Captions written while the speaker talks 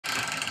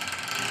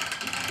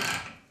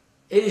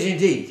It is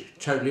indeed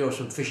totally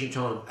awesome fishing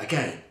time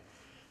again.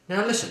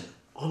 Now listen,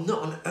 I'm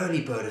not an early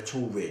bird at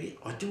all really.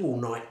 I do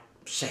all night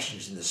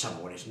sessions in the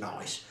summer when it's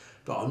nice,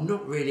 but I'm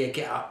not really a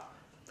get up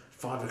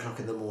 5 o'clock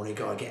in the morning,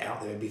 gotta get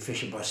out there and be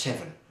fishing by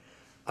 7.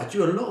 I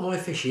do a lot of my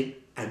fishing,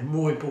 and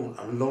more important,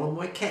 a lot of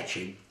my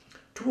catching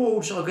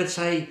towards, I could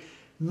say,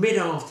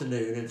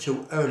 mid-afternoon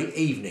until early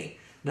evening.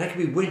 Now it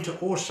can be winter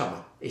or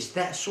summer. It's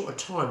that sort of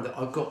time that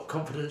I've got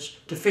confidence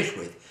to fish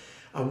with.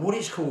 And what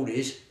it's called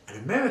is, an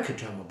American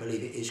term I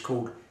believe it is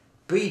called,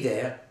 be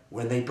there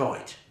when they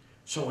bite.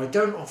 So I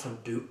don't often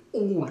do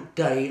all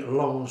day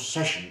long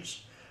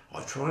sessions.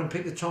 I try and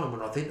pick the time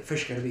when I think the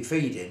fish are going to be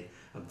feeding,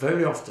 and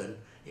very often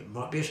it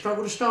might be a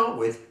struggle to start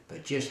with,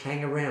 but just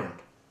hang around.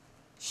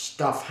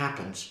 Stuff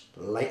happens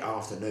late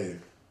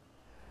afternoon.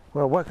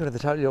 Well, welcome to the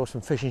Totally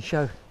Awesome Fishing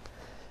Show.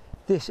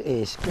 This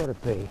is got to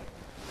be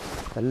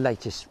the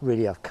latest,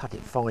 really. I've cut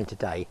it fine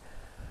today.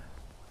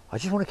 I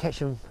just want to catch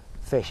some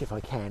fish if I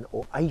can,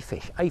 or a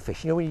fish.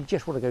 You know, when you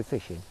just want to go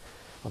fishing.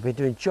 I've been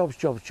doing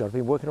jobs. I've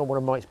been working on one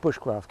of Mike's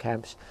bushcraft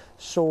camps,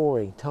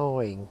 sawing,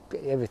 tying,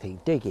 everything,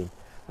 digging,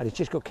 and he's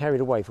just got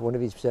carried away for one of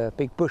his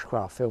big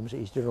bushcraft films that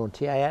he's doing on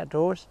TA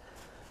Outdoors.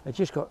 I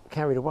just got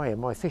carried away, and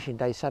my fishing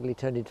day suddenly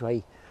turned into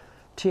a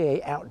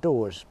TA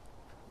Outdoors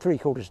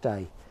 3/4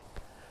 day.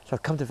 So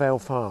I've come to Vale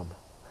Farm,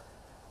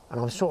 and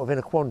I'm sort of in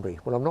a quandary.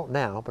 Well, I'm not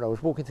now, but I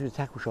was walking through the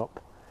tackle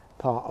shop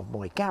part of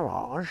my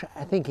garage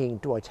thinking,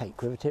 do I take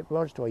quiver tip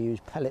rods? Do I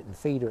use pellet and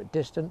feeder at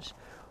distance?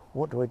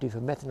 What do I do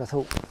for method? And I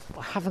thought,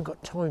 I haven't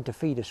got time to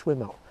feed a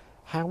swim up.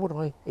 How would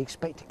I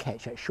expect to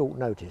catch at short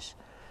notice?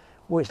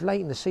 Well, it's late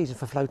in the season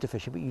for floater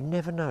fishing, but you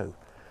never know.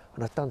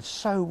 And I've done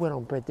so well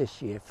on bread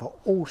this year for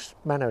all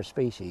manner of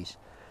species.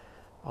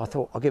 I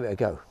thought, I'll give it a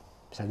go.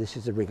 So this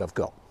is the rig I've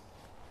got.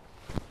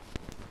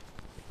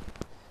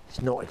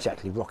 It's not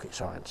exactly rocket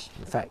science.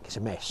 In fact, it's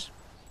a mess.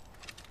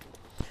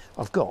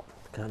 I've got,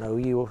 I know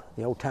you,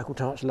 the old tackle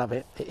tarts love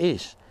it. It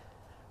is.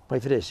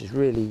 Wait for this. It's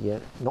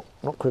really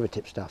not quiver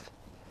tip stuff.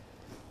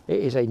 It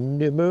is a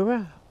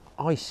Nomura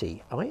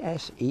Icy,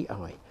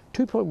 I-S-E-I,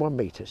 2.1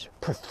 metres.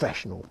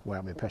 Professional. Well,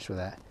 I'm impressed with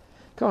that.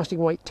 Casting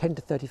weight 10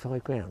 to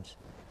 35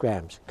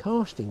 grams.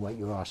 Casting weight,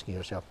 you're asking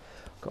yourself.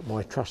 Got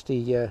my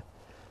trusty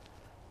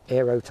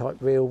aero type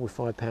reel with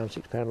 £5,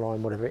 £6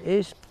 line, whatever it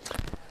is.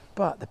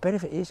 But the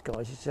benefit is,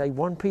 guys, it's a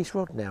one-piece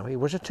rod now. It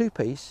was a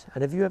two-piece,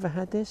 and have you ever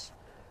had this?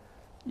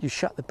 You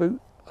shut the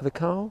boot of the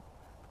car,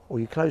 or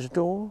you close the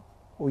door,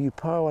 or you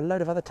pile a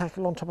load of other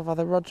tackle on top of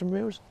other rods and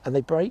reels, and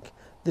they break.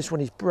 This one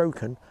is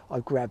broken.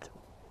 I've grabbed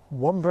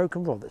one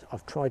broken rod that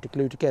I've tried to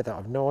glue together.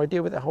 I've no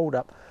idea where they hold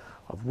up.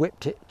 I've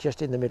whipped it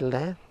just in the middle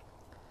there.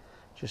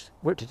 Just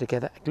whipped it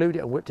together, glued it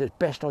and whipped it as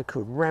best I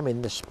could,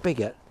 ramming the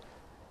spigot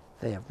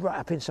there right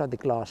up inside the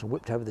glass and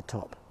whipped over the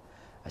top.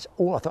 That's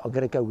all. I thought I'm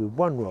going to go with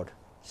one rod,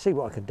 see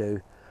what I can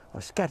do.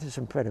 I've scattered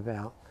some thread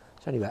about.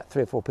 It's only about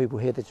 3 or 4 people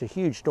here. There's a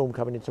huge storm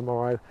coming in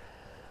tomorrow.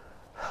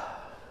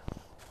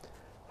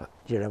 But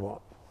you know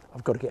what?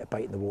 I've got to get a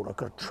bait in the water. I've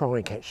got to try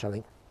and catch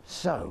something.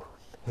 So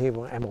here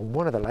I am on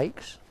one of the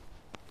lakes.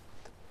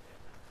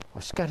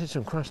 I've scattered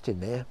some crust in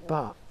there,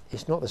 but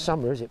it's not the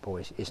summer, is it,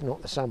 boys? It's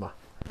not the summer.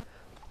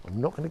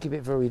 I'm not going to give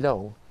it very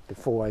long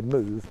before I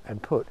move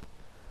and put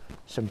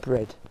some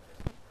bread,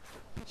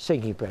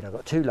 sinking bread. I've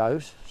got 2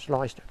 loaves,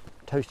 sliced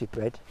toasted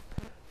bread,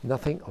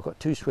 nothing. I've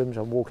got 2 swims.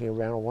 I'm walking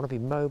around. I want to be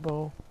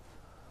mobile,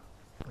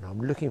 and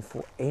I'm looking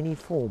for any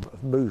form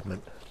of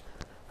movement.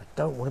 I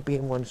don't want to be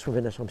in one swim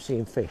unless I'm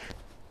seeing fish.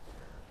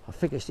 I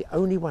figure it's the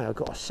only way I've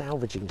got of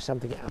salvaging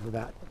something out of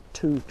about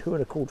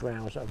 2.25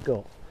 hours I've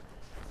got.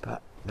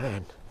 But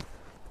man,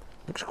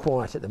 looks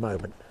quiet at the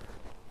moment.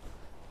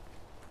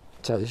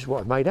 So this is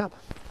what I've made up.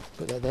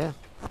 Put that there.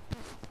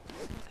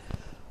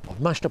 I've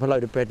mushed up a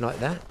load of bread like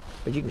that,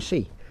 but you can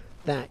see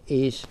that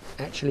is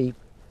actually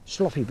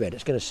sloppy bread.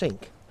 It's going to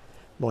sink.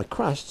 My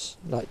crusts,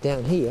 like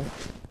down here,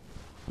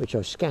 which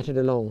I've scattered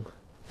along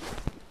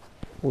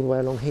all the way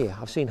along here,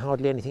 I've seen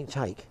hardly anything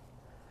take.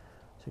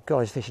 So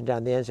guys fishing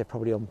down the ends, they're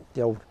probably on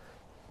the old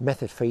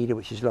method feeder,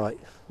 which is like,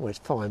 well, it's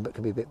fine, but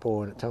can be a bit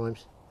boring at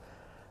times.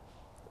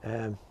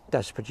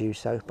 Does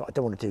produce though, but I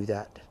don't want to do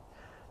that.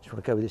 Just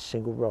want to go with this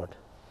single rod.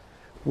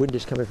 Wind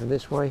is coming from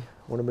this way.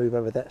 I want to move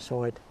over that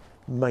side.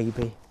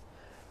 Maybe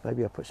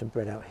I'll put some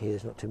bread out here.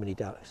 There's not too many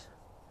ducks.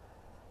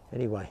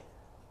 Anyway,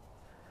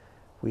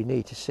 we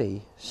need to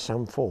see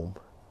some form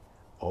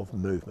of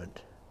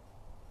movement.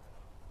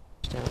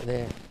 Just out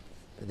there,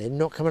 but they're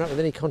not coming up with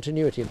any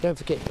continuity. And don't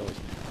forget, guys,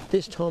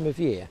 this time of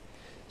year,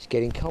 it's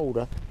getting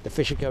colder, the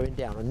fish are going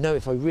down. I know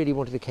if I really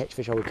wanted to catch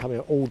fish, I would come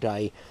out all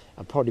day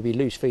and probably be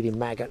loose feeding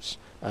maggots,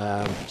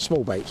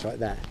 small baits like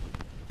that.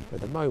 But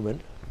at the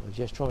moment, I'm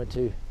just trying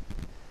to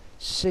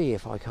see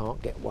if I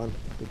can't get one,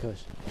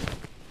 because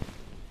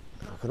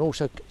I can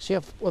also see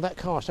well, that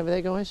cast over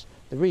there, guys.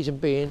 The reason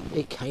being,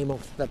 it came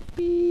off the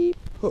beep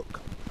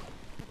hook.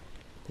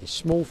 There's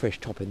small fish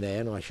topping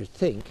there, and I should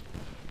think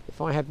if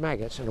I had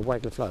maggots and a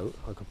waggler float,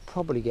 I could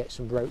probably get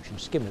some roach and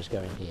skimmers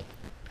going here.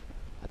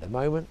 At the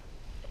moment,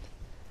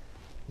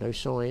 no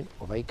sign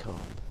of a carp.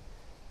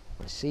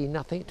 See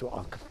nothing.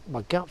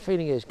 My gut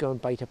feeling is go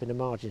and bait up in the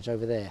margins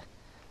over there.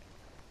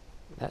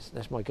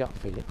 That's my gut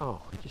feeling.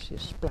 Oh, just see a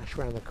splash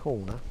round the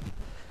corner.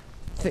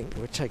 I think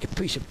we'll take a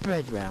piece of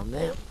bread round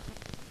there.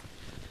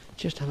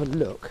 Just have a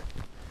look.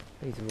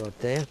 Leave the rod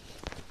there.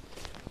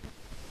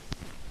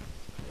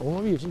 All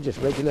I'm using just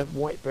regular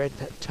white bread,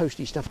 that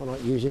toasty stuff I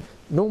like using.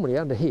 Normally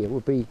under here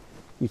would be,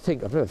 you'd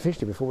think, I've never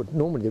fished it before, but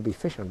normally there'd be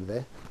fish under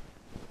there.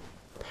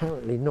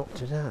 Apparently not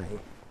today.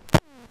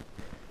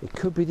 It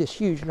could be this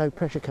huge low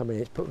pressure coming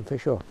in, it's putting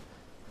fish off.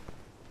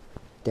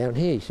 Down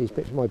here, you see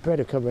bits of my bread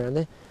have come around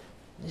there.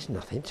 There's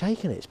nothing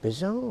taking it, it's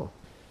bizarre.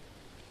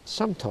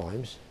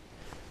 Sometimes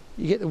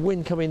you get the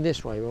wind coming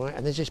this way, right,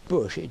 and there's this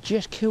bush, it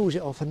just kills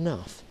it off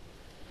enough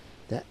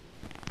that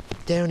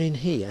down in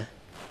here,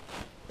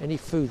 any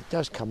food that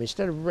does come,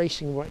 instead of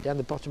racing right down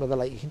the bottom of the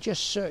lake, you can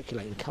just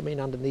circulate and come in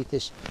underneath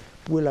this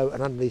willow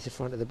and underneath the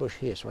front of the bush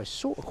here. So I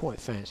sort of quite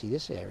fancy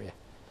this area.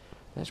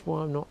 That's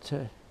why I'm not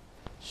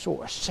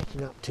sort of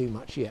setting up too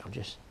much yet. I'm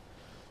just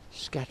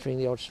scattering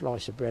the odd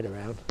slice of bread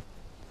around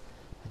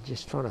and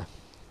just trying to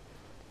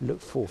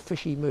look for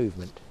fishy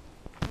movement.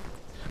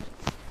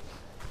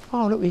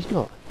 Oh, look, he's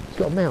got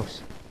a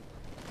mouse.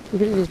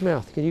 Look at it in his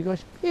mouth. Can you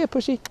guys? Yeah,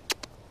 pussy.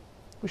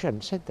 Wish I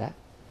hadn't said that.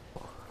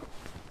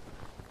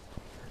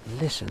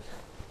 Listen.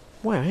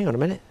 Wow, hang on a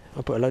minute.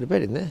 I put a load of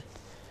bread in there.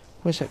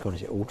 Where's that gone?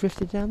 Is it all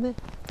drifted down there?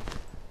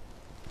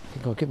 I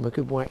think I'll give him a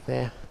good whack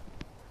there.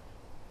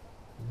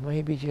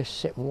 Maybe just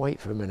sit and wait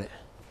for a minute.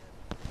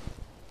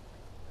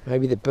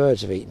 Maybe the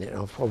birds have eaten it.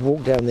 I'll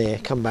walk down there,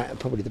 come back, and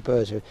probably the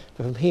birds have.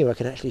 But from here I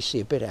can actually see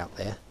a bit out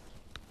there.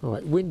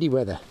 Alright, windy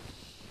weather.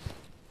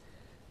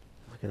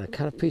 I'm going to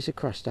cut a piece of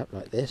crust up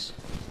like this.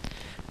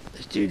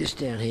 Let's do this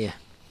down here.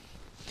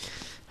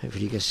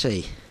 Hopefully you can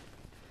see.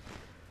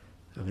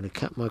 I'm going to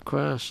cut my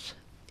crust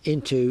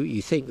into,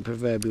 you think, the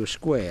proverbial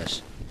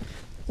squares.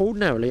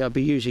 Ordinarily I'd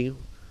be using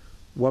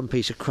one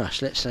piece of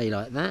crust, let's say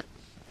like that.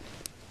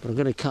 But I'm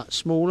going to cut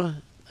smaller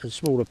and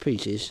smaller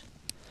pieces.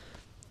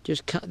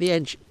 Just cut the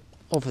edge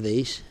off of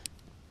these,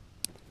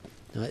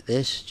 like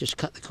this. Just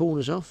cut the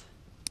corners off.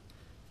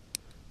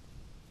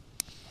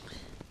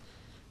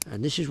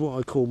 And this is what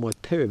I call my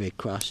pyramid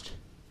crust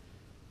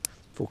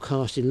for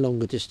casting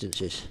longer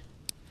distances.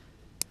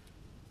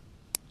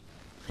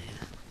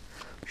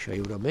 I'll show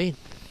you what I mean.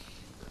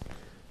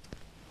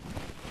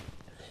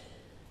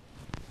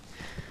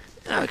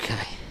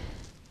 Okay.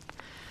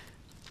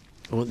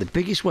 I want the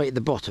biggest weight at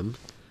the bottom,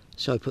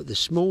 so I put the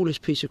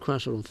smallest piece of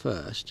crust on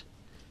first.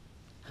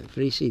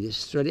 Hopefully you see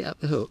this, thread it up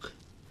the hook,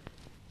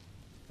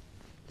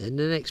 then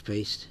the next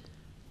piece,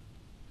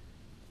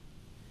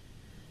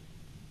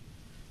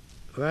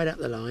 right up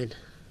the line,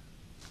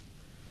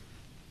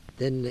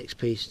 then the next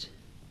piece,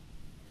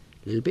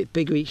 a little bit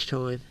bigger each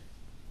time,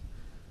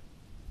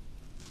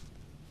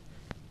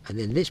 and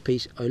then this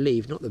piece I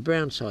leave not the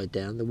brown side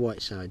down, the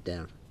white side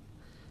down.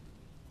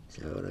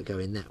 So I go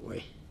in that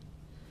way.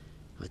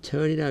 I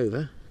turn it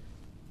over,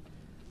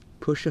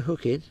 push the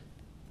hook in,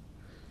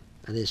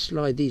 and then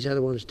slide these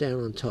other ones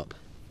down on top.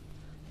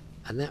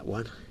 And that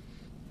one,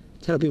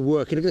 till I've been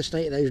working, look at the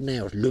state of those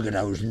nails. Look at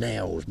those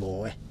nails,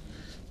 boy.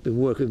 Been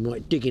working with my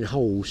digging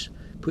holes,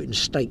 putting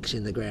stakes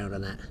in the ground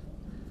and that.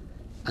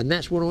 And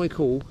that's what I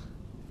call,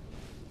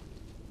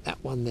 that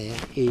one there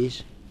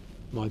is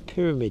my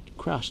pyramid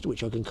crust,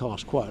 which I can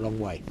cast quite a long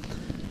way.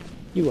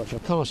 You watch, I'll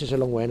cast this a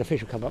long way and the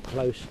fish will come up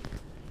close.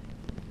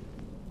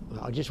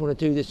 I just want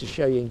to do this to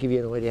show you and give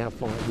you an idea how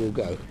far it will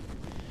go.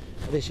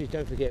 This is,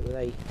 don't forget,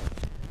 with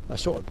a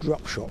sort of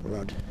drop shot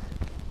rod.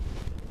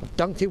 I've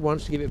dunked it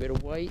once to give it a bit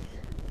of weight.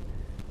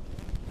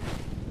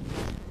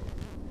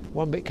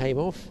 One bit came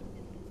off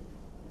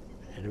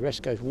and the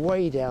rest goes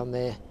way down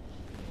there.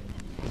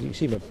 As you can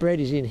see, my bread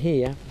is in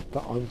here,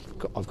 but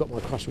I've got my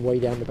crust way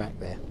down the back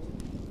there.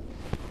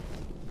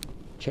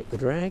 Check the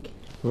drag.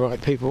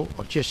 Right people,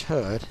 I've just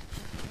heard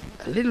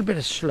a little bit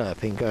of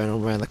slurping going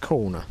on around the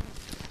corner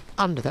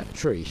under that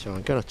tree, so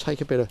I'm going to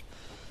take a bit of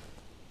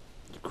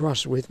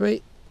crust with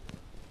me.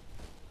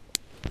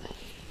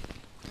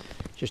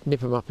 Just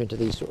nip them up into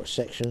these sort of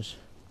sections.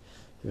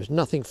 There was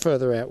nothing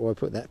further out where I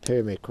put that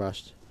pyramid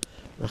crust.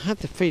 I have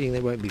the feeling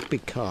there won't be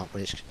big carp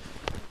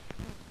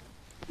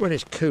when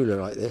it's cooler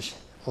like this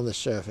on the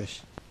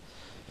surface.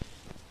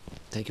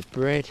 Take a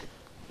bread.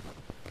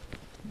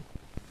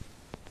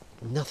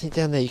 Nothing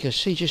down there. You can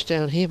see just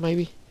down here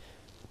maybe.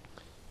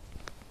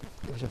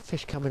 There was a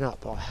fish coming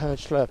up, but I heard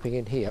slurping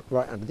in here,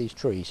 right under these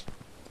trees.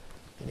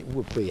 And it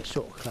would be a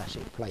sort of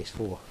classic place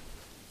for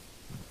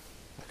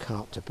a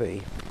carp to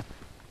be.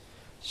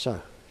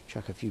 So,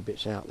 chuck a few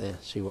bits out there,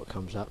 see what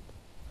comes up.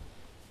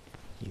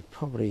 You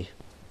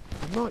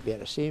might be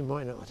able to see him,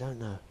 might not, I don't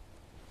know.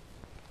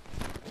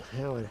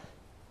 How on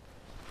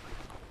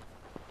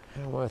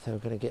earth am I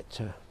going to get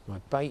to my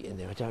bait in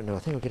there? I don't know. I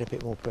think I'll get a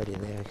bit more bread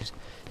in there, because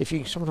if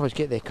you sometimes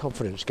get their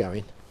confidence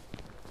going.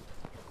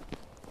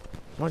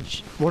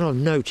 What I've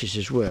noticed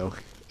as well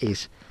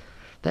is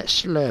that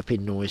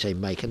slurping noise they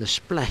make and the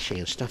splashing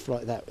and stuff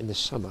like that in the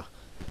summer.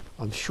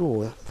 I'm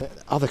sure that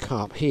other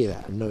carp hear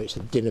that and know it's a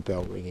dinner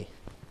bell ringing.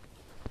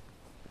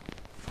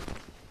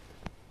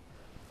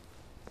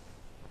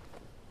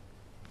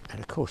 And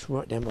of course,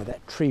 right down by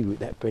that tree root,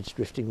 that bread's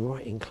drifting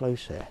right in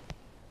close there.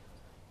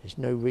 There's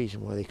no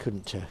reason why they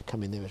couldn't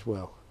come in there as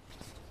well.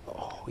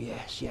 Oh,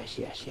 yes, yes,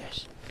 yes,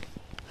 yes.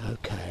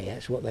 Okay,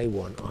 that's what they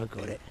want. I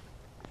got it.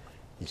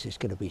 This is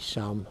going to be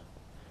some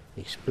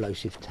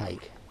explosive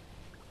take.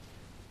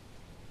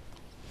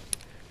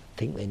 I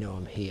think they know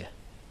I'm here.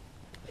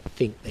 I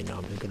think they know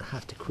I'm going to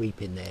have to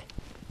creep in there.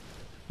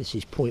 This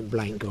is point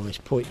blank, guys.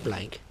 Point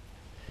blank.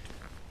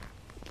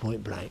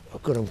 Point blank.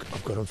 I've got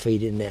them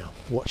feeding now.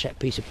 Watch that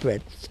piece of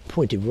bread. It's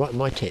pointing right at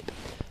my tip.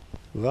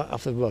 Right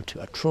off the rod.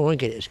 I try and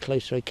get it as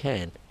close as I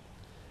can.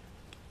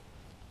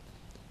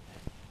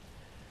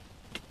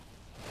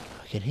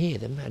 I can hear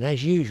them, and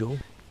as usual,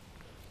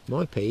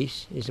 my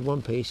piece is the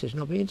one piece that's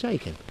not being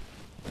taken.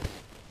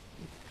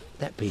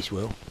 That piece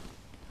will.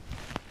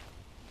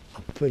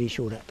 I'm pretty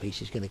sure that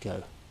piece is going to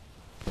go.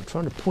 I'm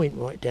trying to point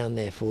right down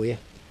there for you.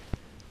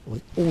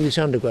 With all this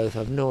undergrowth,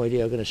 I've no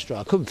idea I'm going to strike.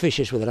 I couldn't fish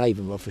this with an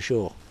Avon rod for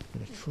sure. I'm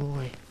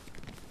going to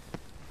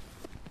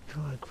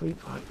try and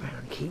creep right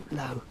round, keep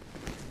low.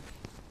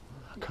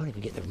 I can't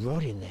even get the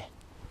rod in there.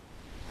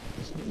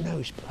 There's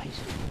no space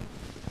at all.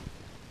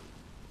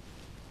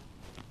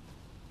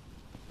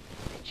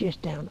 They're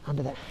just down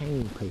under that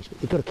hanging piece, but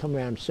they've got to come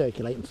around,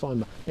 circulate and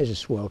find there's a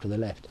swell to the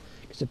left,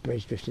 because the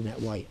bread's drifting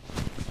that way.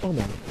 Oh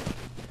man.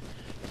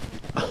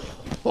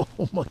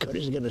 Oh my God,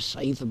 is it going to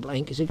save the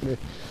blank? Is it going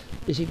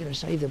to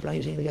save the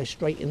blank? Is it going to go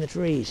straight in the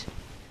trees?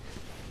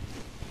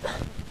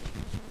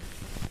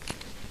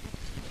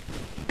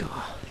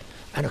 God.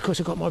 And of course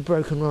I've got my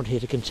broken rod here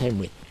to contend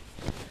with.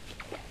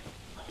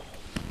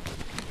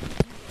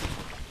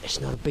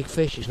 It's not a big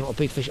fish, it's not a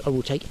big fish. I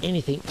will take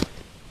anything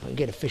if I can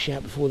get a fish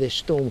out before this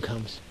storm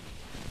comes.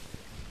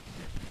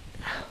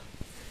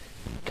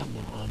 Come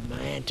on,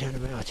 man, turn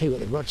around. I'll tell you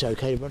what, the rod's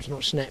okay, the rod's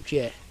not snapped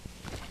yet.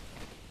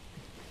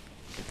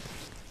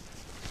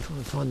 Try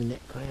and find the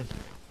net, Graeme.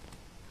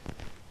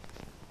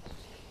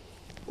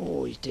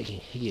 Oh, he's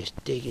digging. He is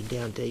digging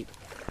down deep.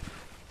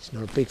 It's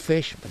not a big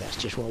fish, but that's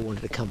just what I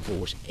wanted to come for,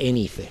 was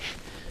any fish.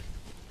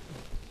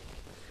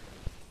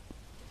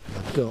 And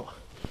I've got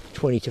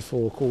 20 to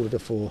 4, quarter to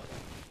 4.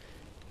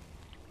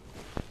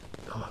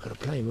 Oh, I've got to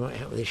play him right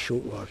out with this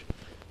short rod.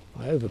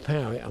 If I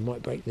overpower it, I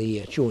might break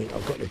the joint.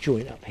 I've got the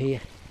joint up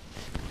here.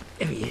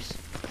 There he is.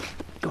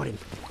 Got him.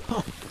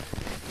 Oh,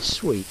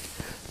 sweet.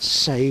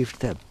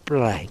 Saved the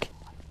blank.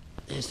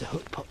 There's the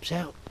hook pops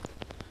out.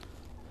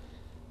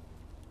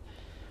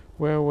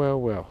 Well,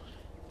 well, well.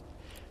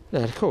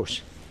 Now, of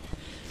course,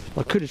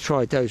 I could have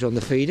tried those on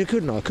the feeder,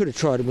 couldn't I? I could have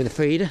tried them with a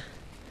feeder.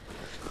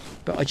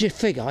 But I just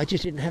figure I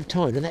just didn't have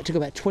time, and that took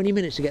about 20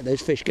 minutes to get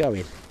those fish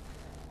going.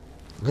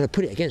 I'm going to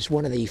put it against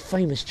one of the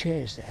famous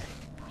chairs there.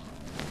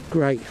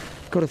 Great.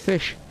 Got a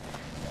fish.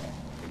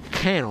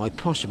 Can I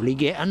possibly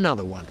get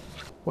another one?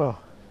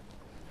 Well,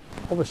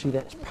 obviously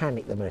that's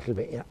panicked them a little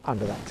bit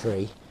under that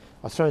tree.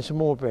 I've thrown some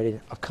more bread in,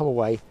 I've come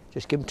away,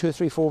 just give them 2 or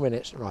 3, 4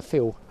 minutes, and I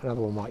feel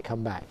another one might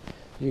come back.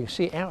 You can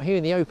see it out here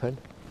in the open,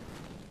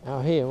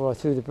 out here where I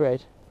threw the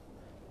bread,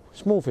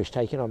 small fish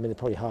taken, I mean they're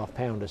probably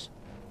half-pounders.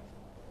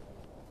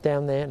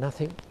 Down there,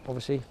 nothing,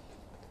 obviously,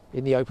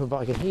 in the open, but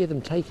I can hear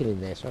them taking in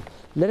there, so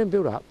let them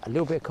build up a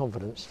little bit of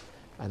confidence,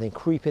 and then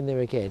creep in there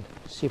again,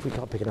 see if we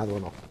can't pick another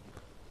one off.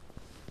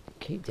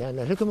 Keep down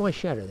there, look at my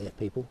shadow there,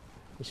 people.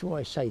 This is why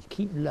I say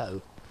keep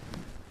low.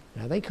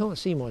 Now they can't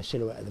see my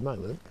silhouette at the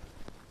moment,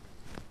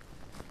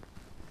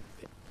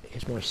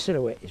 because my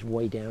silhouette is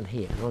way down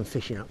here and I'm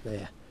fishing up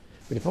there.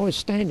 But if I was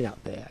standing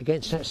up there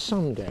against that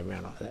sun going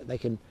around like that, they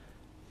can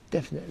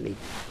definitely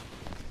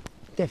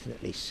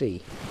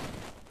see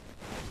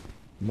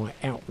my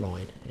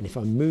outline. And if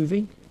I'm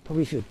moving,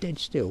 probably if you're dead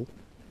still,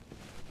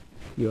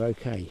 you're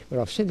okay. But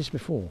I've said this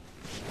before,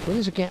 when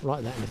there's a gap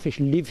like that and the fish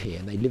live here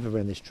and they live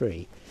around this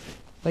tree,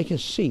 they can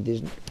see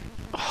there's...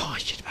 Oh,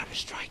 it's just about to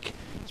strike.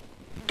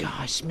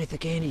 Guy Smith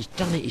again, he's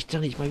done it, he's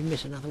maybe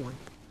miss another one.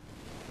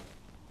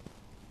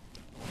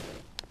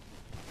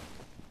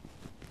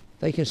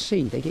 They can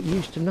see, they get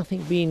used to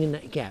nothing being in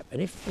that gap,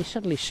 and if they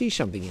suddenly see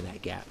something in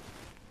that gap,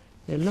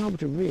 they're liable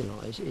to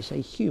realise it's a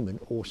human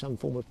or some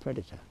form of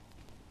predator.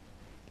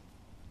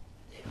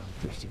 Yeah, I'm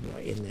drifting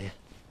right in there.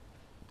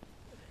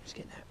 Let's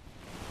get that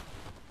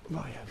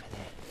right over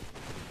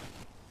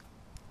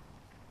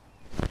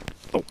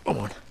there.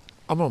 Oh,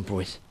 I'm on,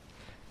 boys.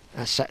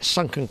 That's that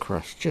sunken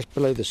crust just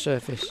below the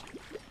surface.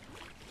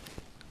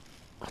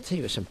 I'll tell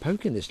you, there's some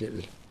poke in this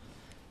little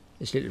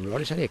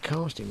rod. It's only a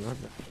casting rod,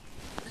 but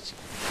it's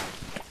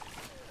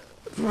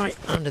right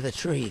under the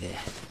tree there.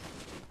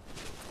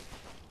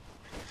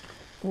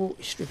 Oh,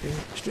 he's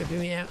stripping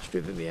me out.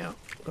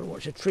 I've got to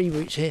watch the tree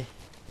roots here.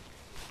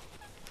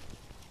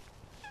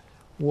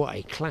 What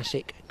a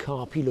classic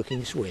carpy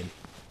looking swim.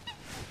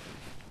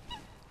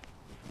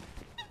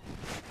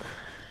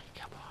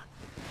 Come on.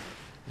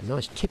 A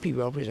nice tippy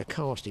rod is a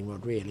casting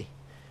rod really.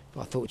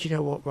 But I thought, you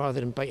know what, rather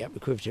than bait up the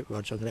quivertip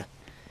rods, I'm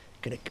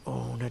gonna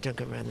oh no, don't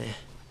go around there.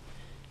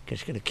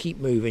 Just gonna keep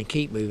moving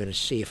and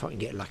see if I can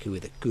get lucky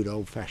with a good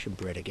old fashioned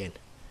bread again.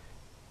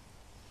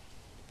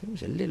 It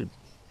was a little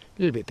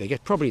bit bigger,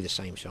 probably the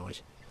same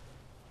size.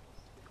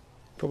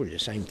 Probably the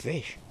same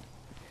fish.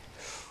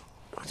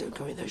 Oh, don't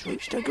go in those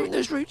roots, don't go in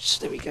those roots.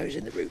 There he goes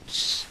in the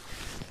roots.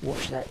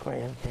 Watch that,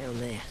 Graeme, down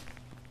there.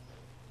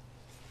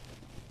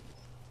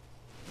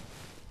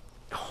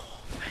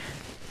 Oh, man.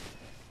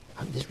 I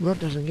hope this rod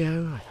doesn't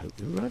go. I hope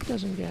the rod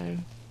doesn't go.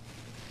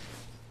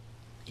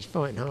 He's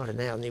fighting harder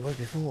now than he was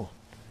before.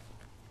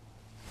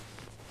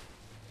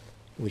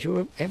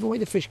 Whichever way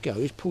the fish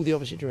goes, pull the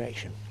opposite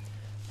direction.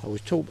 I was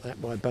taught that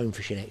by a bone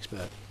fishing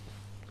expert.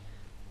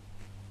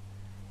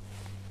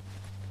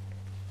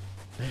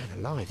 Man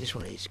alive, this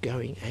one is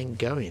going and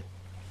going.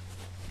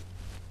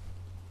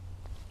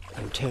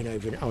 Oh, turn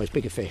over and, oh, it's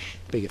bigger fish,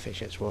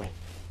 that's why.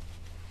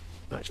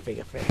 Much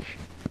bigger fish.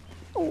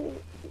 Oh,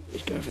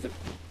 he's going for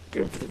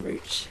the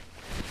roots.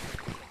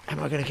 Am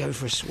I going to go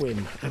for a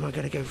swim? Am I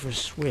going to go for a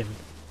swim?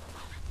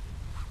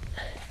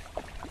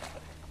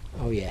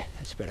 Oh yeah,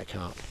 that's a better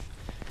carp.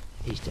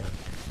 He's done.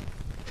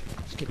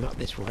 Let's get him up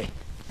this way.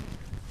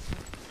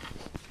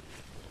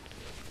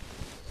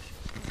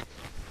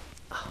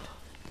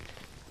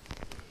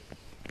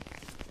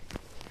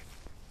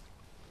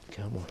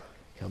 Come on,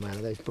 come out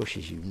of those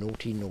bushes, you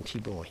naughty, naughty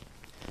boy.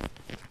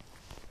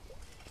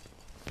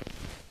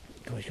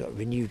 Oh, he's got a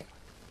renewed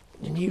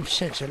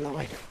sense of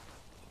life.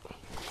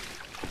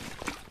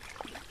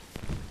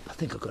 I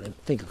think I got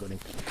him,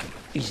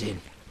 He's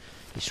in.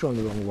 He's swung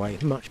the wrong way,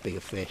 much bigger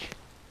fish.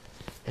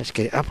 Let's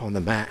get it up on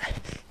the mat.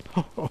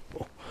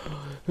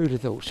 Who'd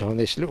have thought so on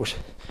this little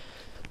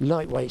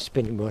lightweight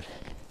spinning rod.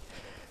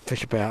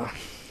 Fish about,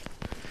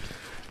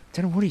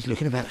 don't know what he's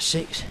looking, about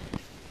 6.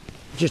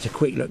 Just a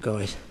quick look,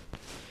 guys.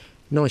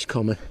 Nice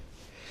common,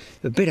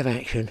 a bit of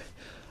action.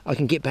 I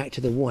can get back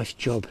to the wife's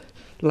job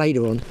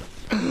later on.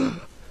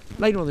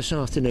 Later on this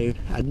afternoon,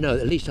 and know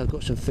at least I've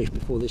got some fish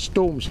before the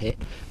storms hit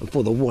and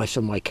before the wife's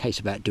on my case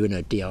about doing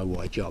her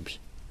DIY jobs.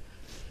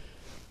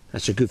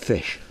 That's a good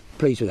fish.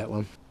 Pleased with that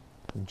one.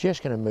 I'm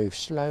just going to move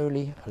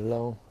slowly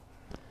along,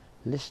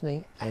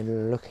 listening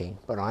and looking,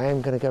 but I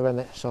am going to go around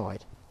that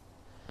side,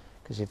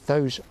 because if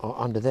those are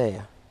under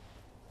there,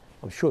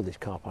 I'm sure there's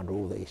carp under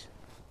all these.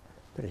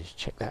 Better just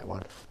check that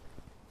one.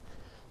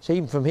 So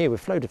even from here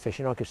with floater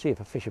fishing, I can see if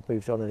a fish had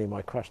moved on any of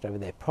my crust over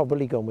there,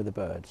 probably gone with the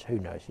birds. Who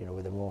knows, you know,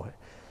 with the more.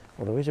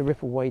 Well, there is a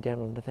ripple way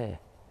down under there.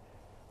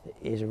 There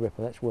is a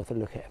ripple. That's worth a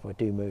look at if I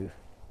do move.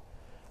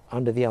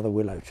 Under the other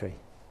willow tree.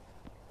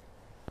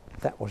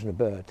 That wasn't a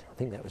bird. I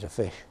think that was a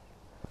fish.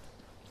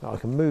 I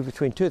can move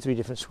between 2 or 3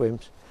 different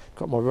swims.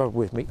 Got my rod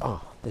with me.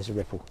 Ah, there's a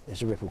ripple.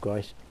 There's a ripple,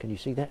 guys. Can you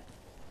see that?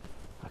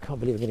 I can't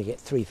believe I'm going to get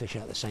 3 fish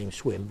out of the same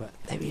swim, but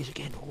there he is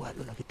again. Oh, that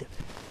looked like a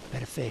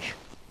better fish.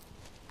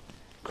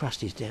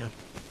 Crust is down.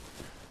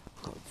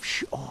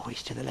 Oh,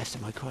 he's to the left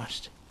of my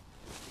crust.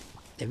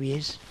 There he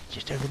is,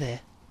 just over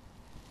there.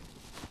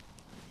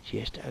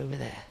 Just over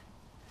there.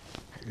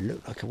 That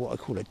looked like what I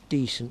call a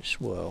decent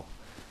swirl.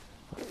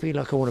 I feel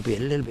like I want to be a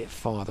little bit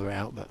farther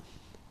out, but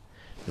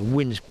the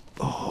wind's,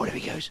 oh, there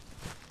he goes.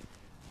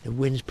 The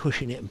wind's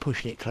pushing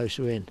it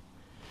closer in.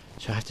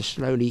 So I have to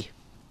slowly,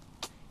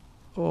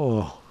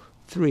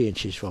 3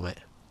 inches from it.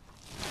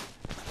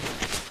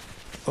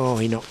 Oh,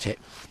 he knocked it.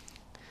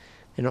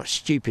 They're not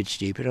stupid,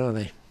 are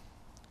they?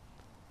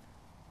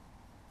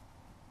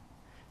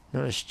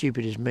 Not as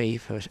stupid as me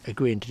for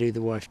agreeing to do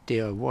the wife's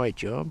DIY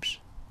jobs.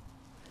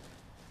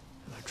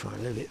 I'll try a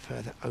little bit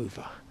further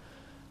over.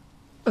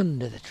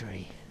 Under the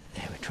tree.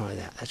 There, we'll try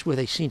that. That's where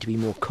they seem to be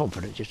more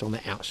confident, just on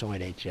the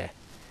outside edge there.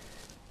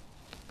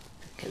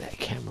 Get that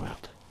camera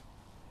up.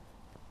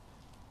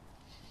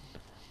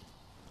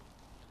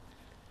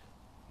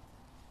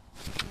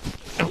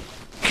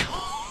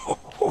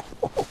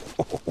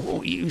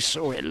 Oh, you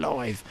saw it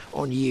live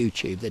on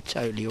YouTube, the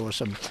totally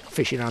awesome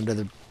fishing under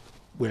the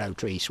willow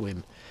tree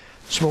swim.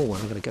 Small one,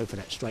 I'm going to go for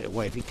that straight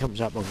away. If he comes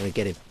up, I'm going to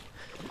get him.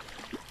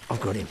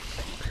 I've got him.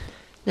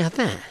 Now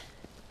that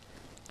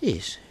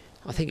is,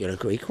 I think you'll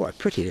agree, quite a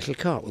pretty little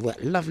carp with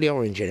that lovely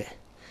orange in it.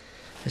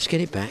 Let's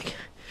get it back.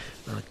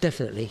 I'll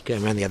definitely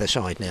go around the other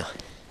side now.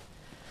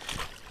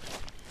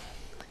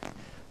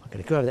 I'm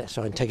going to go over that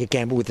side and take a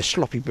gamble with the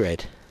sloppy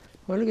bread.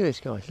 Well, look at this,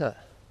 guys, look.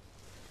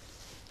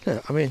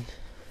 Look, I mean,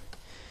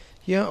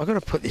 yeah, I've got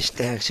to put this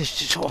down because this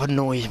just sort of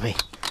annoys me.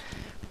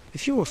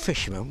 If you're a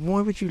fisherman, why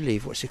would you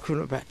leave what's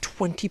equivalent to about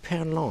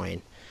 £20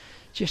 line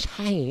just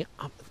hanging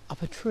up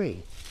a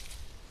tree?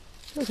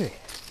 Look at it.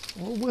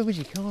 Well, where was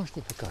he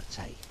casting, for God's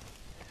sake?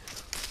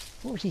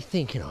 What was he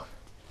thinking of?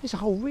 There's a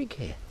whole rig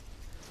here.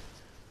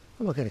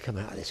 Am I going to come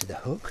out of this with a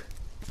hook?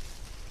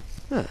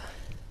 No.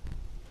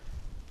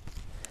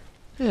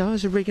 Yeah,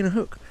 there's a rig and a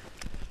hook.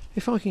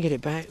 If I can get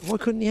it back, why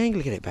couldn't the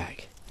angler get it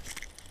back?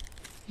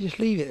 You just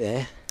leave it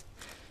there.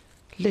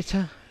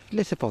 Litter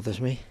bothers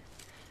me.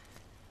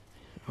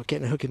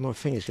 Getting a hook in my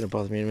finger is going to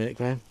bother me in a minute,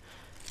 Graeme.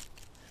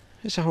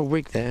 There's a whole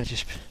rig there.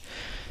 Just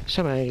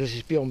some anglers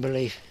is beyond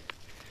belief.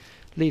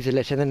 Leave the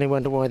litter, and then they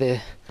wonder why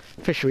their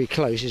fishery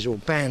closes or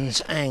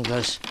bans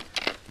anglers.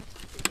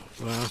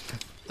 Well,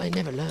 they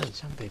never learn,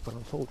 some people,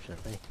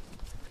 unfortunately.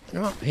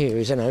 Now up here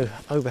is an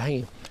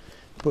overhanging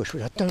bush,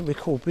 which I don't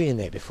recall being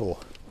there before.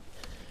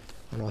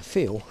 And I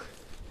feel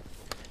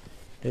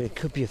There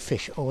could be a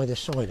fish either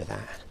side of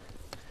that.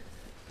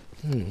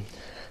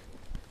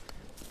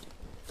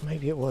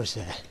 Maybe it was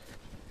there.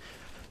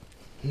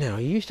 Now,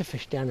 I used to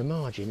fish down the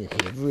margin in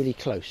here, really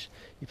close.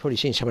 You've probably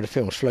seen some of the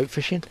films, float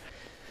fishing.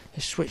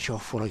 Let's switch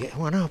off while I get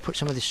one. I'll put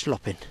some of this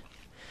slop in.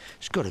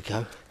 It's got to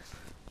go.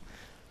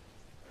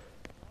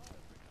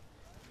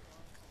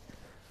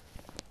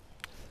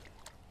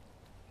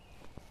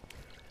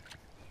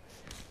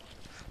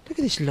 Look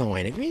at this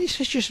line.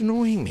 This is just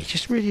annoying me.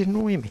 Just really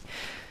annoying me.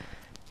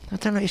 I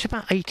don't know. It's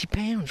about 80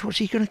 pounds. What's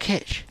he going to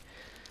catch?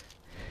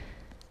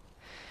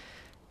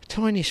 A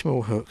tiny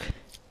small hook.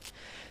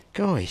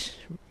 Guys,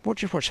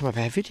 just watch some of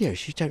our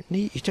videos. You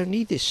don't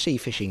need this sea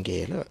fishing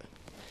gear. Look,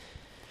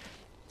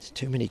 there's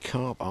too many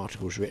carp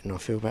articles written, I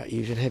feel, about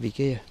using heavy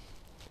gear.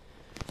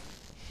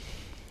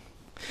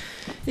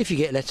 If you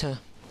get a letter,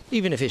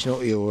 even if it's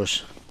not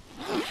yours,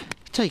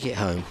 take it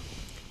home.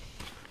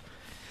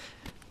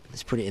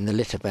 Let's put it in the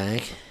litter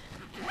bag.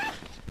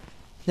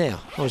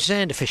 Now, I was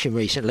zander fishing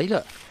recently.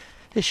 Look,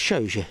 this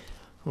shows you.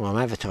 Well,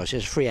 I'm advertising.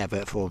 It's a free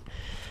advert for them.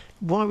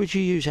 Why would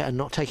you use that and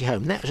not take it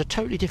home? That was a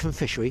totally different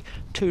fishery,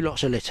 2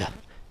 lots of litter.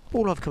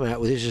 All I've come out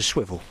with is a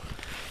swivel.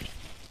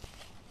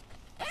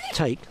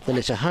 Take the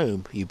litter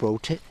home. You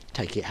brought it,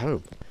 take it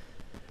home.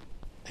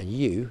 And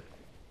you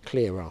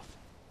clear off.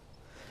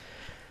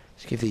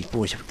 Let's give these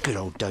boys a good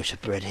old dose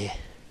of bread here.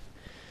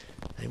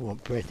 They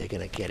want bread, they're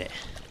going to get it.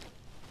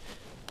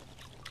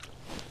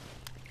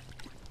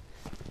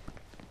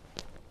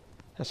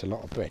 That's a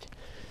lot of bread.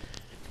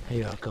 Here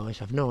you are,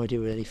 guys. I've no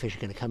idea where any fish are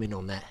going to come in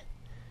on that.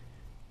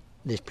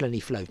 There's plenty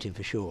floating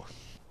for sure.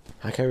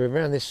 Okay, we're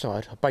around this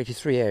side. I've baited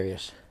 3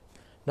 areas.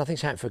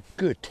 Nothing's happened for a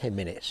good 10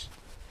 minutes.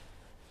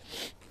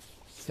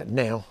 Except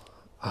now,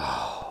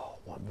 oh,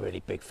 one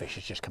really big fish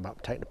has just come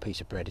up, taking a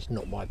piece of bread. It's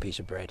not my piece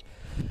of bread.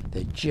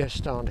 They're just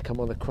starting to come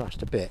on the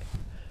crust a bit.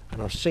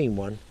 And I've seen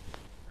one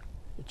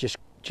just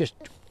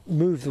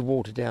move the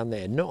water down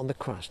there, not on the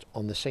crust,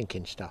 on the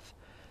sinking stuff.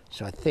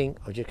 So I think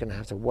I'm just going to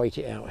have to wait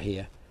it out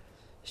here.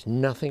 It's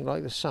nothing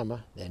like the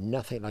summer. They're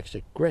nothing like as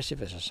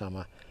aggressive as the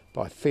summer.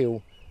 But I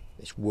feel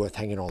it's worth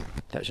hanging on.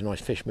 That's a nice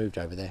fish moved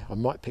over there. I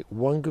might pick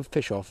one good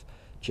fish off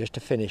just to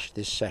finish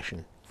this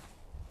session.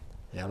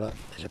 Now look,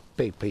 there's a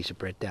big piece of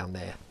bread down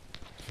there.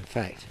 In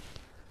fact,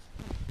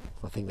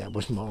 I think that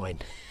was mine.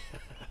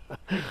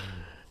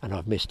 And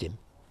I've missed him.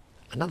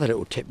 Another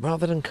little tip,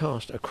 rather than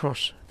cast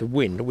across the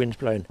wind's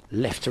blowing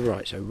left to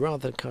right, so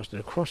rather than casting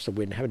across the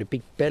wind, having a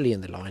big belly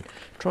in the line,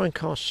 try and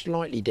cast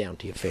slightly down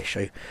to your fish, so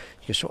you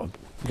can sort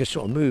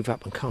of move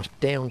up and cast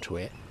down to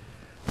it,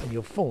 and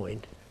you'll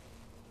find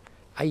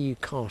you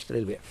cast a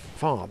little bit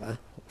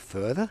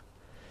further,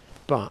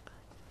 but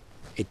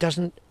it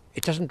doesn't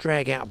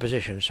drag out of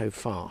position so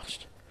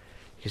fast.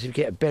 Because if you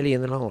get a belly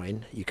in the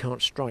line, you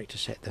can't strike to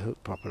set the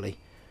hook properly.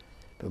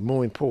 But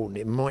more important,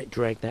 it might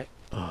drag that.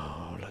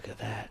 Oh, look at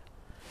that!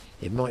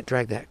 It might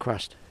drag that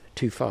crust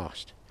too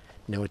fast.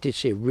 Now I did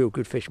see a real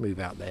good fish move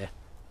out there.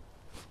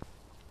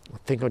 I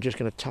think I'm just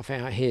going to tough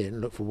it out here and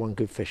look for one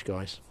good fish,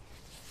 guys.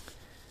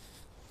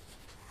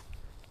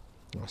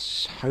 I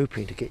was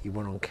hoping to get you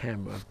one on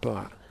camera,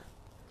 but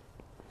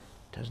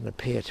doesn't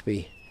appear to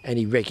be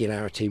any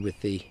regularity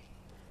with the...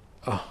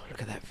 Oh,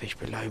 look at that fish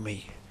below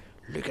me.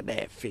 Look at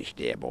that fish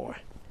there, boy.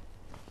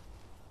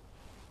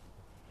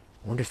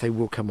 I wonder if they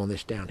will come on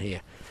this down here.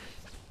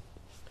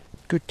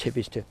 Good tip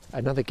is to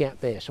another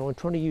gap there. So I'm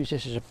trying to use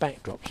this as a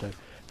backdrop. So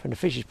from the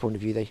fish's point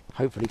of view, they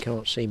hopefully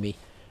can't see me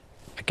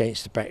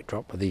against the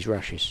backdrop of these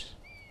rushes.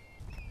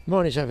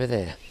 Mine is over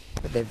there,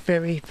 but they're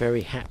very,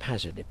 very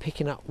haphazard. They're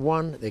picking up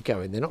one, they're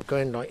going. They're not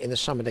going like in the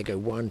summer, they go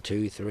 1,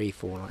 2, 3,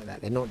 4 like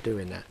that. They're not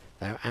doing that.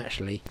 They're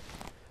actually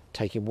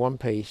taking one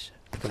piece.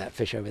 Look at that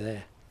fish over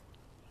there.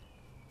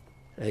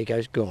 There he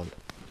goes, gone.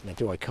 Now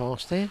do I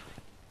cast there?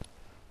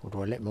 Or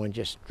do I let mine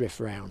just drift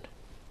round?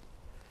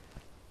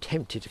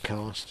 Tempted to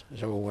cast,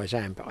 as I always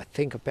am, but I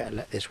think I better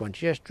let this one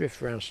just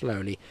drift around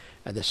slowly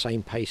at the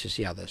same pace as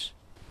the others.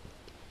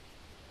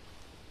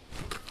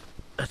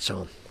 That's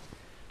on.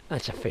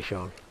 That's a fish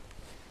on.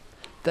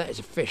 That is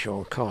a fish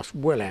on, cast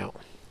well out.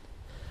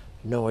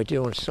 No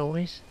idea on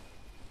size,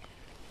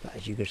 but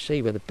as you can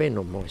see with the bend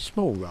on my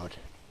small rod,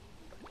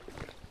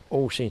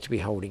 all seems to be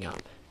holding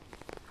up.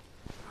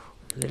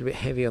 A little bit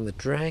heavy on the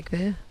drag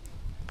there.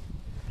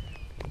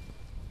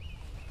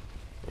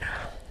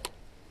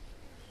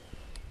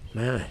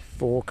 Man,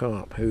 4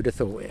 carp, who'd have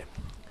thought it?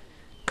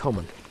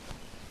 Common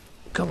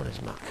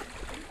as muck.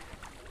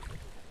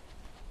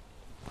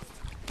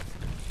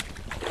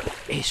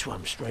 He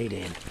swam straight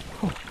in.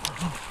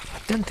 I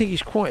don't think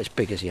he's quite as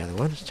big as the other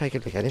one. Let's take a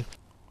look at him.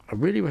 I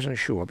really wasn't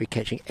sure I'd be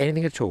catching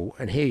anything at all,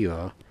 and here you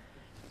are,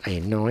 a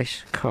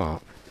nice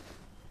carp.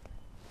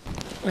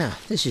 Now,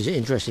 this is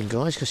interesting,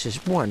 guys, because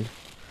there's one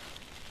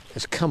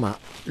that's come up,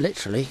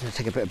 literally. I'm going to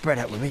take a bit of bread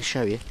out with me to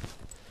show you.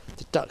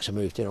 The ducks have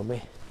moved in on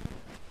me.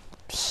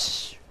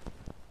 Psst.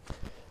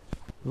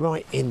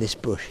 Right in this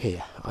bush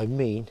here. I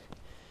mean,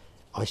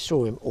 I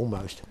saw him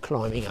almost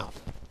climbing up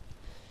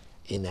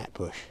in that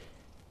bush.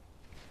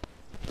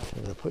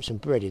 I'm going to put some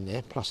bread in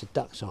there, plus the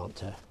ducks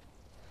aren't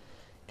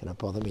gonna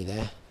bother me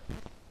there.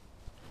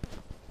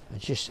 And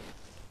just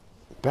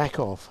back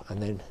off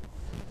and then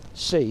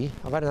see.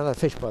 I've had another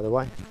fish, by the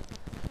way.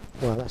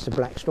 Well, that's the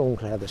black storm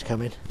cloud that's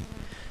coming.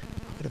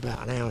 I've got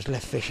about an hour's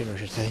left fishing, I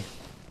should say.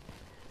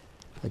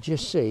 I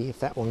just see if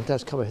that one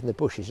does come up in the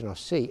bushes, and I'll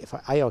see if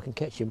I can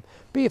catch him,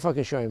 B, if I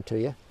can show him to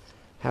you,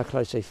 how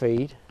close they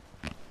feed.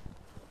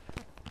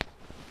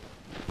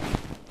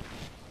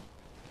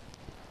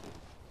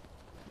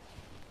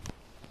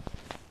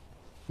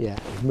 Yeah,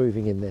 he's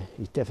moving in there.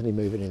 He's definitely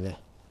moving in there.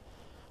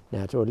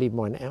 Now, do I leave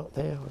mine out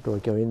there or do I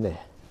go in there?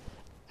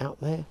 Out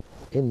there,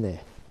 in there.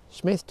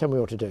 Smith, tell me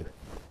what to do.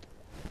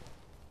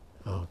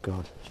 Oh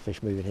God, there's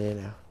fish moving here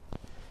now.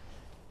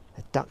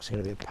 The ducks are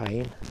going to be a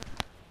pain.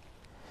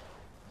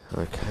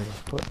 Okay,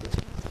 let's put this.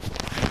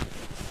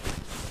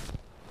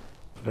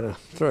 I'm going to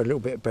throw a little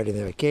bit of bread in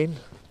there again.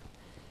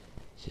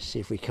 Just see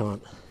if we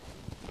can't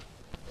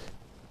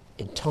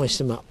entice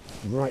them up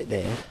right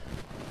there.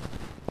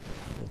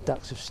 The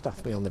ducks have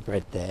stuffed me on the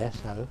bread there,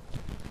 so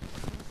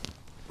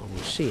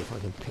we'll see if I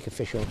can pick a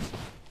fish off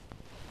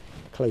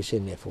close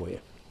in there for you.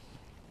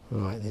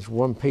 Right, there's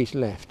one piece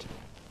left.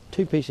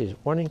 Two pieces,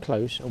 one in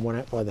close and one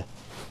out by the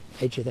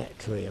edge of that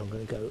tree. I'm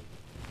going to go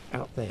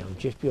out there. I'm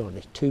just beyond.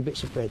 There's two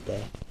bits of bread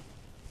there.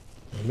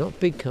 They're not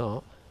big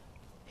carp.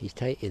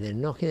 They're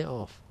knocking it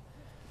off.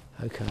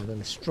 Okay, I'm going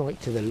to strike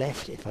to the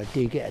left if I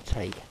do get a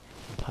take.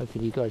 I'm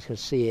hoping you guys can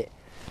see it.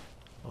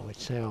 I would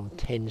say I'm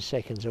 10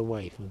 seconds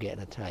away from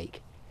getting a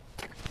take.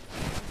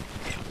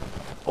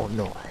 Or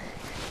not.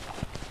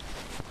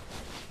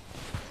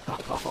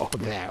 Oh,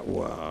 that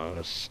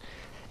was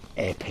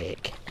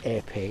epic,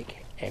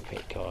 epic,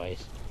 epic,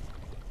 guys.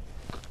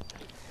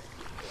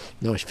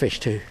 Nice fish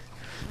too.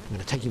 I'm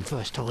going to take him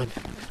first time.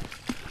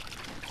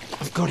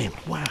 I've got him.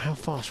 Wow, how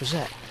fast was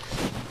that?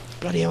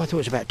 Bloody hell, I thought it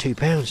was about 2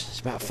 pounds. It's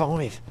about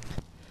 5.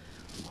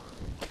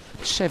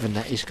 7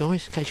 that is,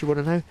 guys, in case you want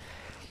to know.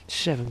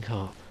 7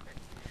 carp.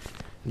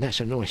 And that's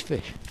a nice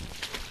fish.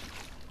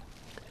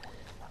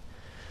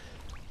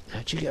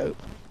 How'd you go?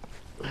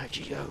 How'd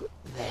you go?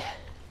 There.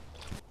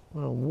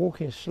 Well, I'm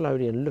walking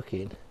slowly and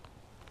looking.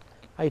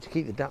 I hate to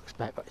keep the ducks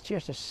back, but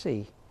just to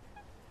see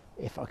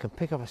if I can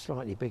pick up a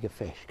slightly bigger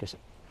fish, because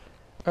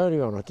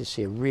earlier on I did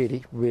see a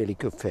really, really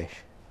good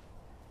fish.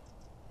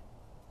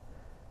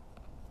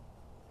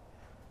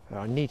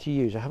 I need to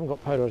use, I haven't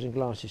got polarising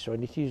glasses, so I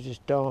need to use this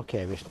dark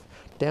area.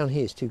 Down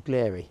here it's too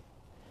glary.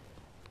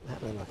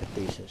 That looked like a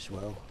decent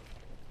swell.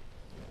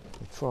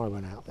 I'll try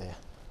one out there.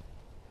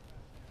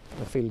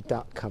 I feel a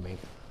duck coming.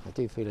 I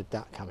do feel a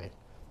duck coming.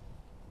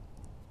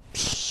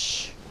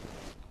 Psh.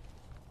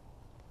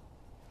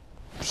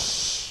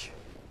 Psh.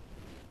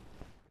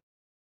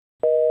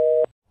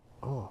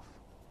 Off.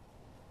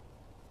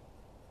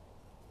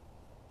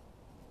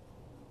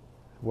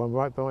 One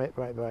right by it,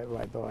 right by it,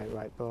 right by it,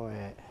 right by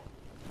it.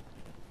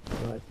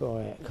 Right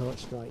by it. Can't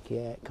strike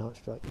yet, can't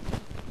strike.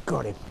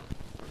 Got him.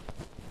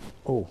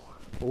 Oh,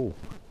 oh.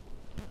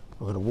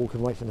 I'm going to walk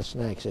away from the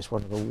snags. This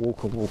one. I'm going to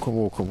walk and walk and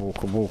walk and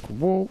walk and walk and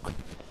walk.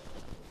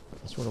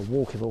 Just want to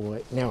walk him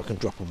away. Now I can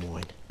drop him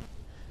wine.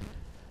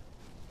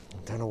 I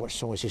don't know what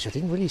size this is. I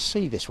didn't really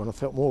see this one. I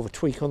felt more of a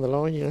tweak on the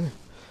line, you know.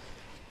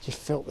 Just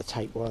felt the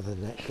tape rather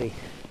than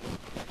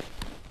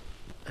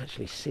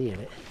actually seeing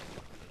it.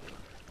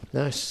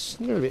 No, it's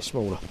a little bit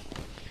smaller.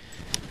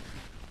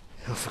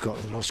 I've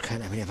forgotten the lost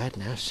count how many I've had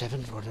now.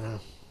 7, I don't know.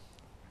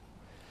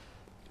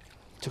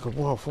 Took a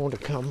while for one to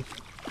come.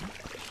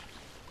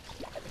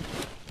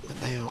 But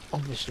they are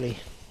obviously...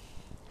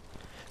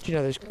 Do you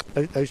know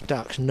those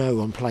ducks know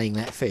I'm playing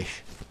that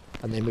fish,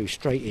 and they move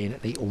straight in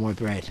and eat all my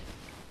bread.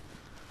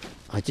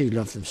 I do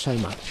love them so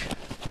much.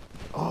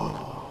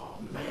 Oh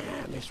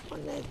man, missed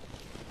one then.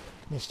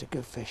 Missed a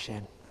good fish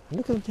then. And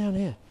look at them down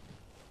here.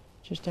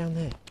 Just down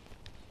there.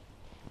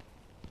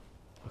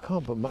 I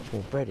can't put much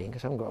more bread in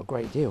because I haven't got a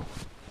great deal.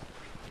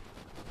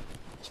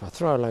 So I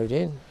throw a load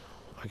in,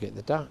 I get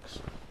the ducks.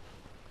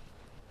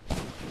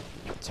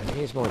 So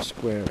here's my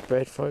square of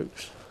bread,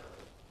 folks.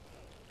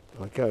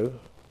 I go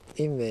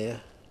in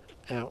there,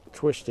 out,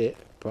 twist it,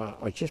 but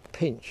I just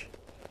pinch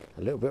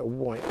a little bit of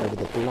white over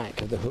the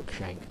black of the hook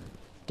shank.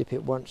 Dip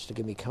it once to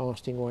give me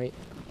casting weight,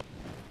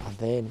 and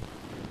then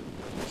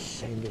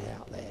send it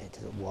out there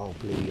to the wild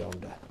blue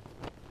yonder.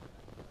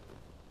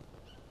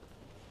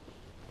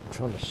 I'm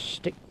trying to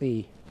stick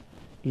the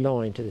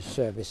line to the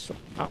surface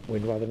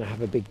upwind rather than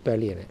have a big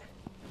belly in it.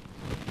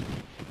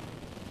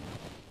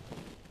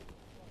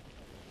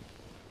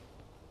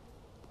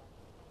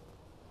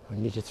 I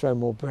need to throw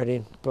more bread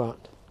in,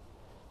 but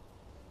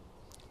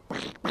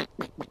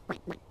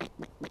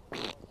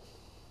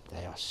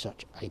they are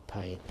such a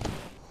pain.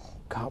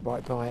 Carp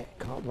right by it,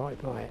 carp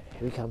right by it.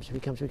 Here he comes, here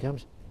he comes, here he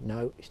comes.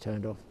 No, it's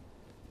turned off.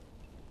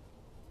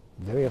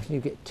 Very often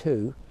you get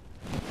 2,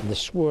 and the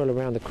swirl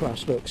around the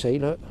crust, look, see,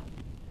 look.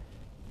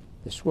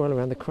 The swirl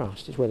around the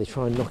crust is where they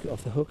try and knock it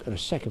off the hook, and a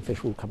second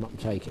fish will come up and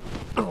take it.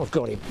 Oh, I've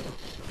got him.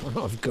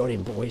 Oh, I've got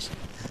him, boys.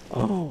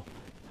 Oh,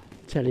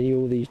 telling you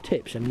all these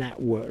tips, and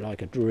that worked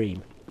like a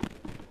dream.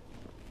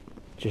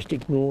 Just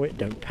ignore it,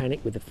 don't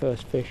panic with the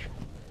first fish.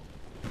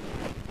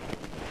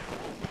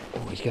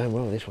 he's going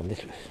well, this one.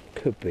 This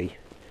could be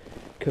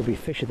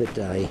fish of the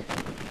day.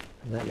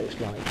 And that looks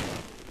like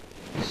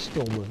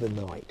storm of the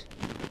night.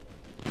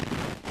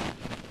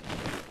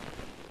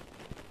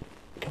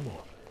 Come on.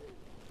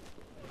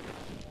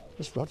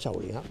 This rod's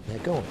holding up. They're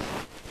gone.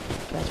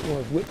 That's why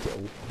I've whipped it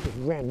all. I just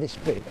ran this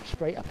bit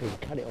straight up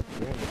and cut it off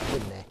and ran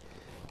it in there.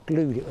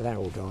 Glued it with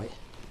araldite.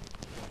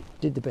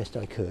 Did the best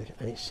I could,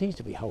 and it seems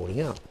to be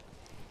holding up.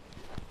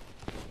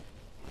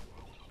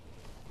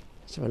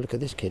 Let's have a look at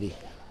this kiddie.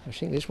 I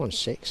think this one's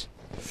 6.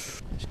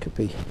 This could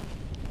be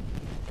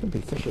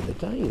fish of the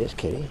day, this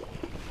kiddie.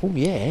 Oh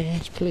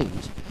yes,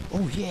 please.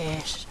 Oh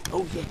yes,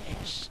 oh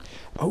yes,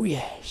 oh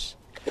yes.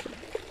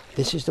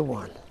 This is the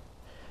one.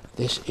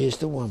 This is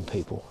the one,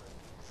 people.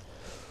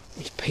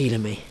 He's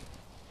peeling me.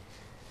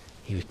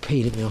 He was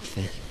peeling me off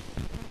there.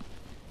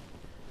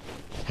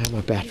 How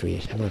my battery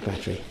is, how my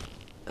battery.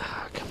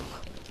 Ah, come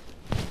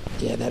on.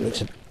 Yeah, that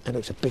looks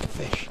a big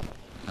fish.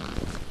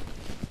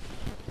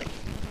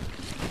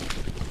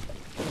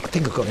 I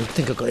think I got him,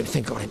 think I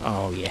got him.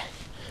 Oh yeah.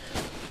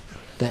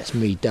 That's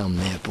me done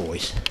there,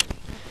 boys.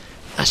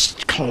 That's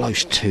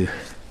close to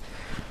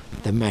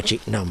the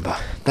magic number.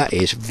 That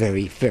is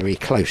very, very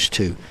close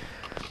to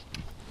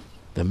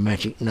the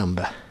magic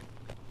number.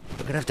 I'm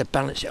going to have to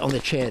balance it on the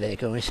chair there,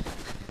 guys.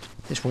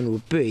 This one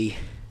will be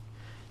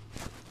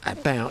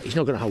about, he's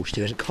not going to hold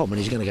still, it's common,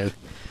 he's going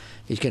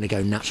to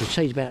go nuts. I'd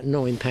say he's about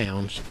 9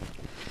 pounds.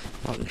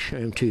 I can show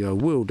him to you, I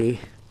will do.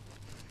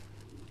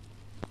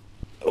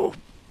 Oh,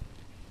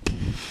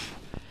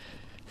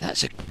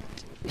 that's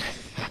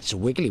a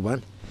wiggly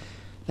one.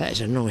 That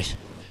is a nice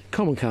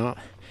common carp.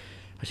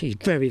 I think he's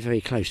very,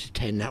 very close to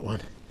 10, that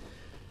one.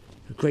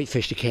 A great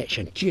fish to catch,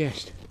 and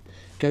just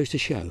goes to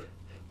show.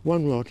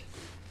 1 rod,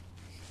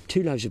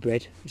 2 loaves of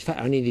bread. In fact,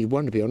 I only need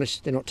 1 to be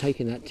honest. They're not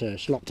taking that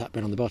slopped up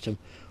bread on the bottom.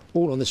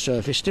 All on the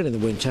surface, still in the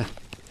winter.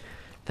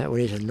 That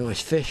one is a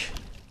nice fish.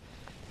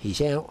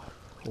 He's out,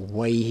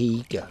 away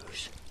he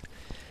goes.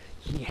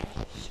 Yes,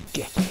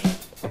 get it.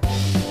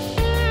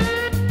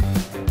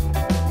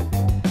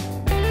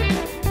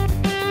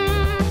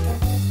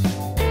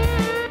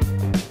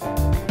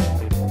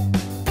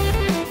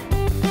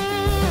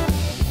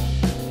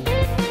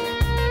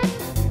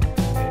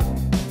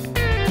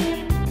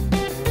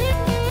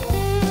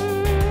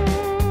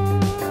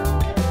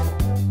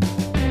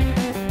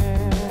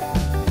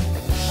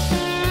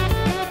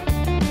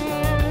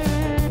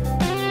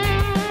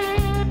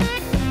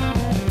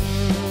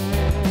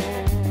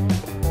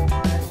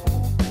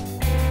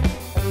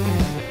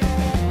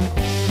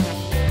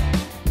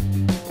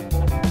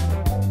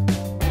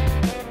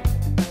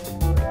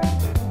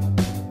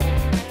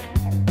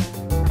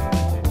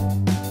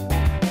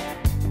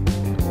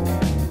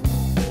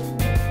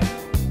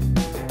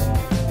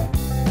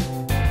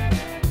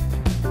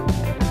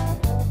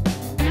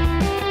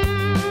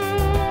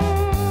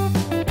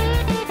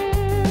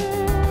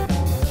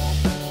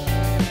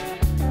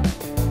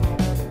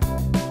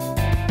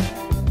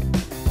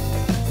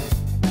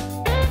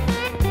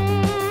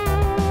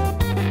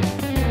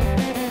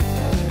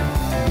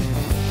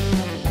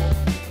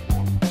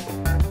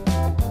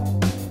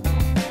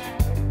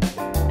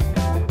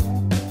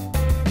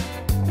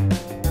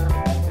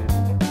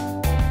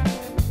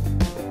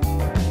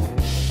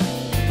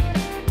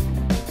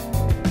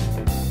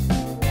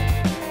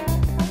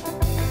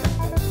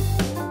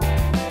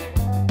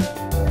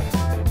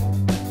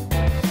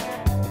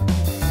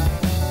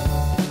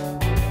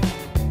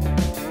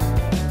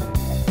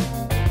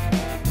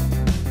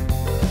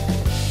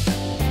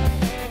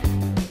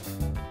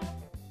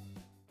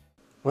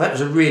 Well, that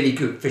was a really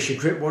good fishing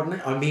trip, wasn't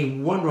it? I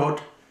mean, 1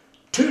 rod,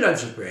 2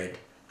 loaves of bread,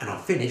 and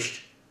I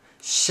finished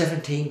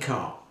 17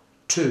 carp,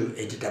 2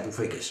 into double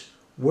figures.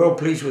 Well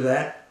pleased with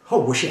that. I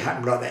wish it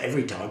happened like that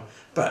every time,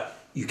 but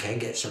you can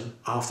get some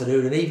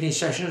afternoon and evening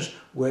sessions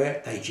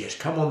where they just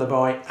come on the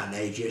bite and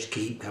they just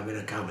keep coming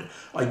and coming.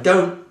 I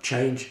don't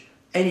change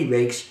any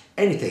rigs,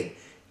 anything.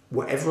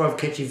 Whatever I've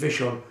catching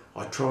fish on,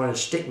 I try and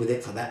stick with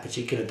it for that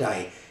particular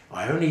day.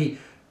 I only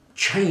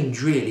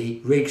change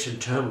really rigs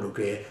and terminal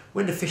gear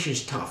when the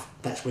fishing's tough.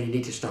 That's when you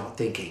need to start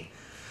thinking,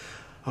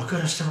 I've got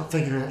to start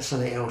thinking about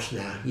something else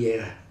now.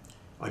 Yeah,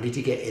 I need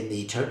to get in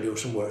the Totally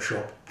Awesome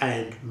workshop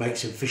and make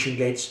some fishing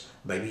leads.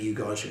 Maybe you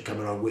guys are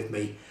coming along with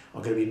me.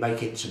 I'm going to be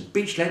making some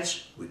beach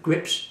leads with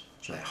grips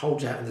so it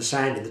holds out in the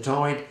sand in the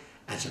tide,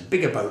 and some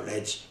bigger boat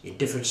leads in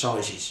different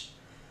sizes.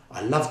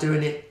 I love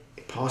doing it.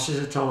 It passes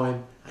the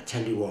time. I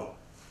tell you what,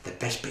 the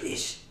best bit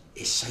is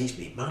it saves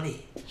me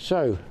money.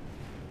 So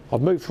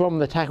I've moved from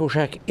the tackle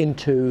shack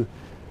into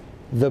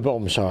the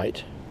bomb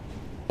site.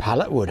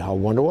 Pallet wood, I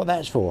wonder what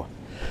that's for.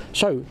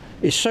 So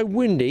it's so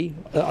windy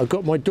that I've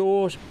got my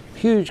doors,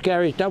 huge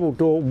garage, double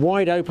door,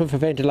 wide open for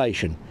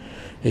ventilation.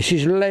 This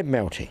is lead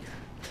melting.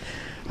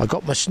 I've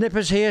got my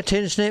snippers here,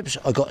 tin snips,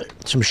 I've got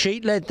some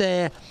sheet lead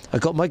there,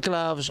 I've got my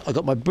gloves, I've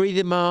got my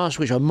breathing mask,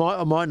 which I might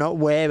or might not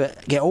wear,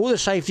 but get all the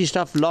safety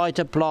stuff,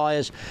 lighter,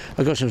 pliers,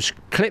 I've got some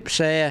clips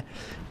there.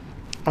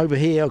 Over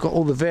here I've got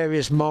all the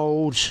various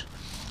moulds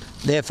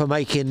there for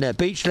making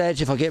beach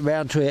leads if I get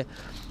round to it,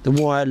 the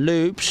wire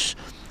loops,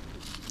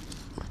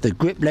 the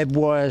grip lead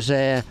wires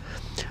there.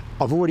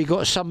 I've already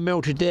got some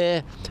melted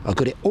there. I've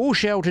got it all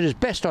sheltered as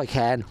best I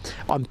can.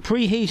 I'm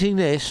preheating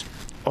this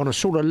on a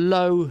sort of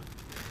low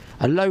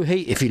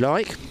heat, if you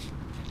like.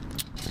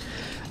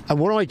 And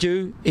what I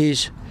do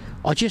is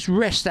I just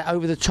rest that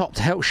over the top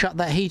to help shut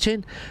that heat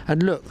in.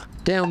 And look,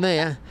 down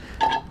there,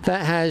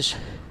 that's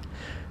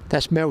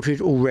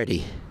melted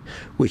already,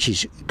 which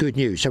is good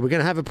news. So we're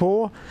going to have a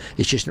pour.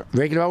 It's just a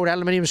regular old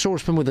aluminium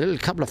saucepan with a little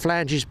couple of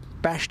flanges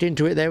bashed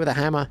into it there with a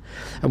hammer.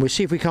 And we'll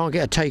see if we can't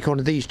get a take on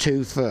these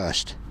two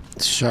first.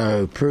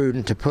 So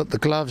prudent to put the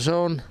gloves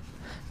on.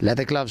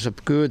 Leather gloves are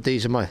good.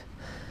 These are my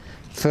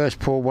first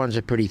pour ones,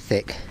 are pretty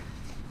thick.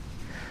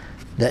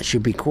 That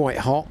should be quite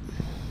hot.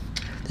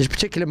 This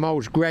particular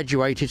mould's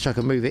graduated, so I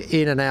can move it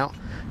in and out.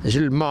 There's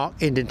little mark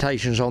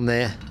indentations on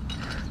there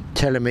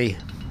telling me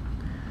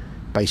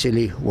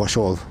basically what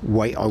sort of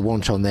weight I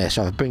want on there.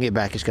 So if I bring it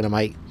back, it's going to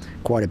make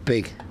quite a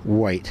big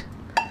weight.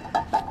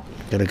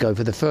 Going to go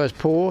for the first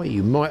pour.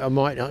 You might or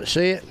might not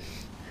see it.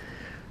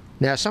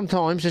 Now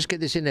sometimes, let's get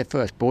this in there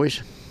first,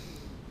 boys.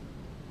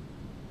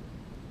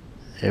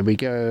 Here we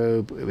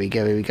go, here we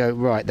go, here we go.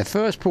 Right, the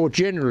first pour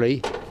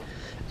generally,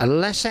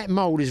 unless that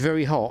mould is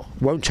very hot,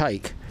 won't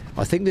take.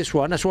 I think this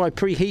one, that's why I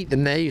preheat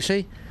them there, you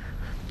see.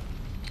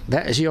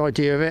 That is the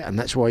idea of it, and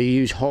that's why you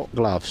use hot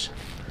gloves.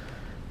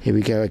 Here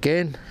we go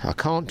again. I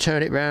can't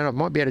turn it round. I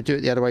might be able to do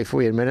it the other way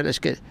for you in a minute. Let's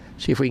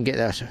see if we can get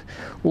that.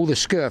 All the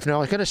scurf. Now I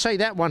was going to say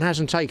that one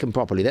hasn't taken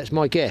properly. That's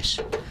my guess.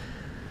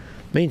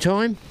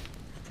 Meantime,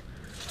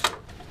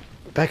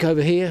 back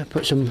over here,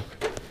 put some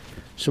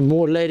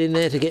more lead in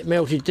there to get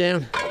melted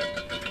down.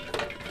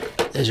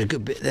 There's a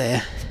good bit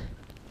there.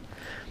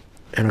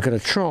 And I'm going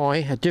to try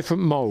a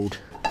different mould.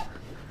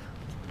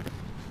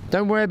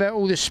 Don't worry about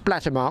all this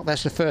splatter mark,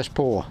 that's the first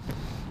pour.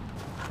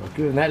 I'm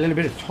giving that a little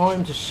bit of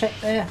time to set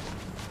there.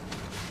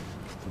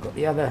 I've got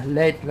the other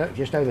lead, look,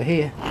 just over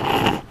here.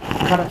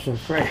 Cut up some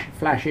fresh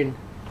flashing,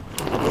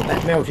 get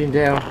that melting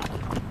down.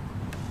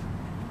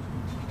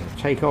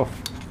 Take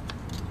off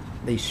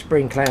these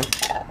spring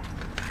clamps.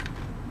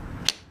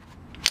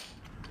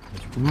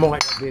 This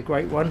might not be a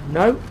great one.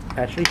 No,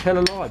 actually tell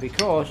a lie,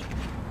 because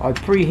I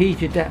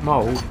preheated that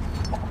mould.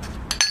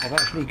 I've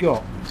actually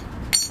got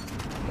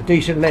a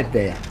decent lead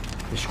there.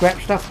 The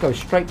scrap stuff goes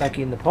straight back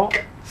in the pot.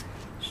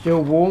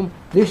 Still warm.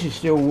 This is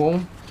still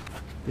warm.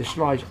 This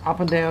slides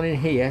up and down in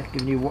here,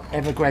 giving you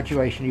whatever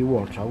graduation you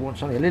want. So I want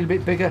something a little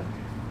bit bigger.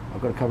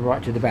 I've got to come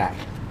right to the back.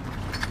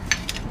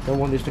 Don't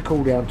want this to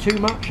cool down too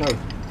much, so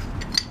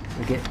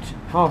we get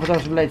half a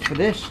dozen leads for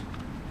this,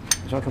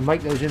 so I can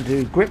make those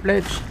into grip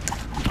leads,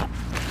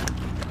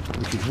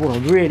 which is what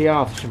I'm really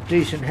after, some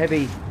decent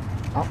heavy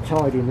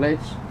up-tiding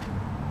leads.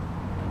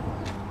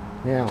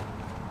 Now,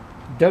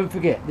 don't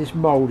forget, this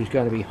mould is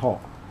going to be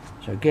hot,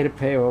 so get a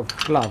pair of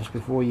gloves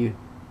before you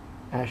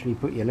actually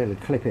put your little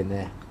clip in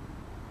there.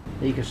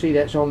 You can see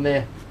that's on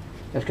there.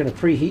 That's going to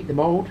preheat the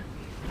mould.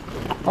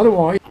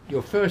 Otherwise,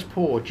 your first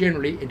pour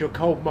generally into a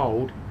cold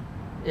mould,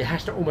 it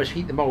has to almost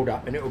heat the mould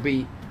up, and it will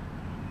be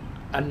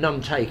a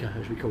non-taker,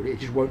 as we call it. It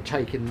just won't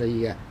take in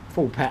the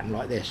full pattern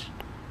like this.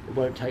 It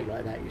won't take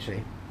like that, you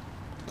see.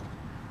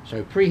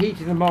 So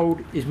preheating the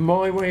mould is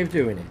my way of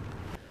doing it.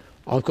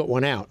 I've got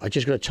one out. I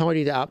just got to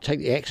tidy that up, take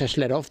the excess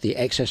lead off. The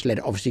excess lead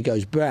obviously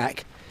goes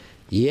back,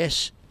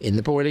 yes, in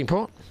the boiling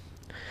pot.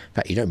 In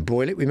fact, you don't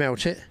boil it, we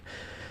melt it.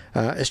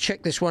 Let's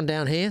check this one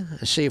down here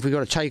and see if we've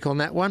got a take on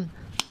that one.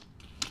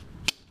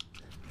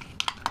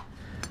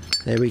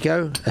 There we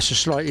go. That's a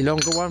slightly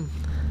longer one.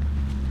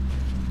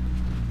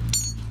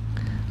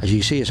 As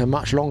you see, it's a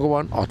much longer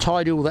one. I'll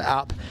tidy all that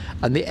up,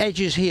 and the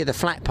edges here, the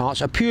flat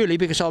parts, are purely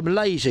because I'm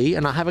lazy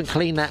and I haven't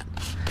cleaned that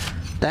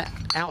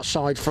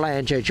outside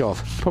flange edge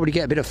off. Probably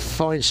get a bit of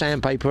fine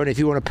sandpaper, and if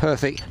you want a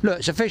perfect look,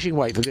 it's a fishing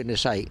weight, for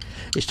goodness sake.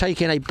 It's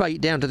taking a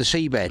bait down to the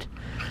seabed.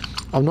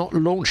 I'm not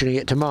launching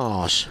it to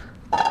Mars.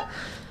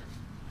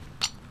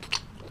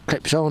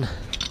 Clips on.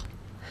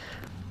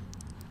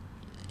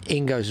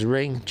 In goes the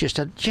ring. Just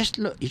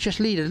look, you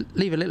just leave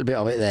a little bit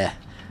of it there.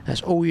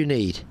 That's all you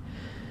need.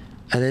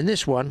 And then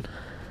this one,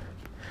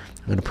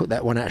 I'm going to put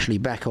that one actually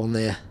back on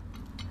there.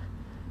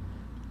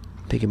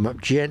 Pick him up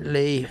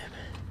gently.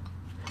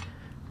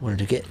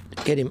 Wanted to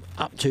get him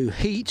up to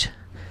heat.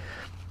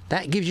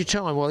 That gives you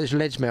time while this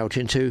lead's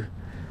melting to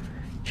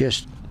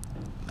just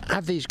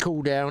have these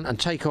cool down and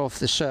take off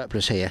the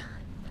surplus here.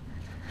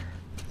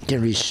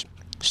 Generally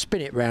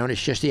spin it round,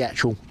 it's just the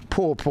actual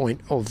pour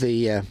point of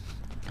the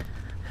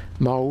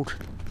mould.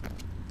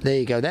 There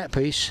you go, that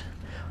piece,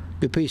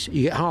 good piece.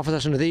 You get half a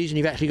dozen of these and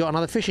you've actually got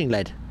another fishing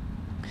lead.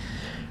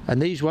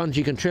 And these ones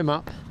you can trim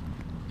up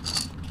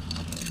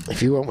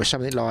if you want with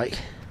something like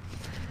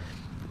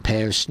a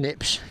pair of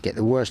snips, get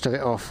the worst of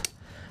it off.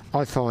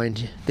 I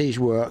find these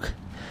work,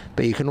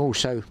 but you can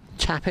also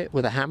tap it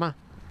with a hammer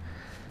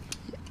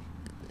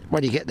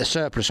when you get the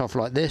surplus off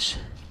like this,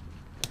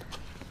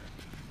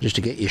 just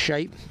to get your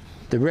shape.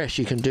 The rest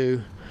you can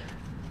do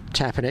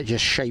tapping it,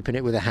 just shaping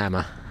it with a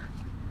hammer.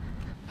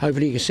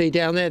 Hopefully you can see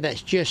down there,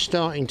 that's just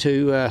starting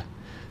to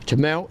to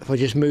melt. If I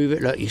just move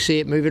it, look, you see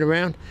it moving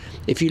around.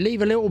 If you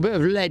leave a little bit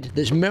of lead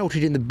that's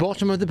melted in the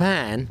bottom of the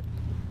pan,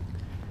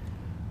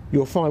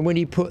 you'll find when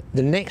you put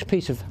the next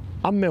piece of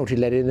unmelted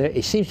lead in there,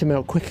 it seems to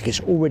melt quicker because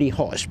it's already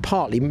hot. It's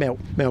partly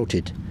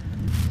melted.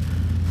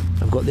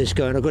 I've got this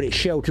going. I've got it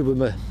sheltered with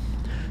my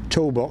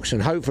toolbox,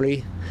 and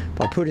hopefully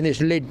by putting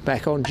this lid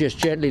back on just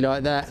gently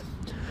like that,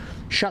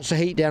 shuts the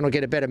heat down, I'll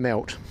get a better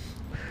melt.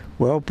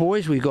 Well,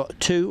 boys, we've got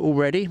 2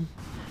 already.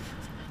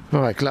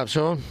 All right, gloves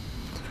on.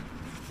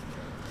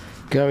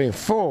 Going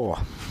for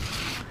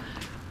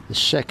the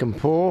second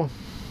pour.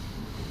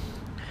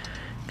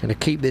 Going to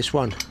keep this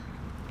one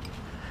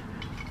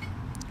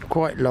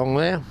quite long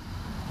there.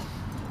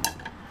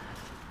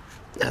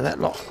 Now that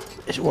lot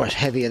is always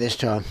heavier this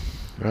time.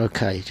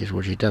 Okay, just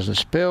watch it doesn't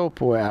spill.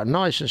 Pour it out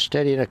nice and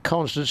steady in a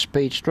constant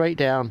speed straight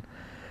down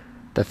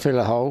the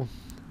filler hole.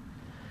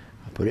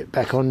 I'll put it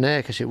back on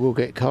there because it will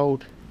get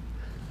cold.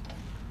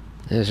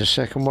 There's a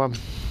second one.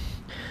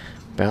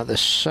 About the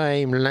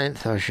same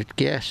length, I should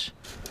guess.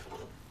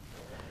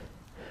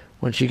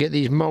 Once you get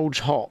these moulds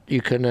hot,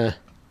 you can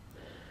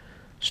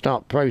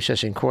start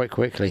processing quite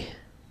quickly.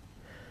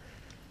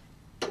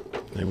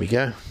 There we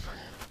go.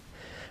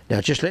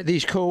 Now just let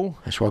these cool.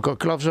 That's why I've got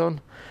gloves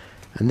on.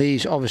 And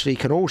these obviously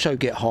can also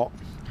get hot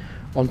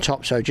on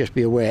top, so just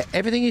be aware.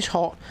 Everything is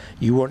hot.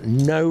 You want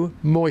no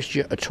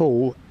moisture at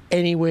all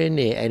anywhere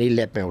near any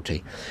lead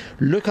melting.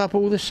 Look up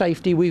all the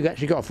safety. We've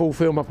actually got a full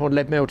film up on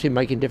lead melting,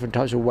 making different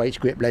types of weights,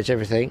 grip leads,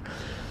 everything.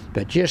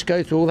 But just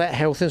go through all that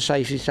health and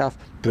safety stuff,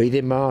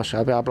 breathing mask,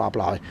 blah, blah,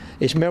 blah.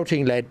 It's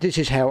melting lead. This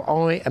is how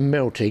I am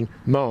melting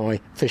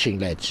my fishing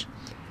leads.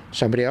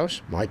 Somebody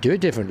else might do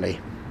it differently.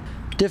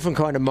 Different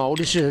kind of mould.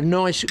 This is a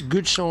nice,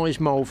 good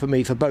size mould for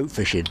me for boat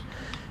fishing.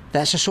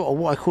 That's a sort of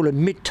what I call a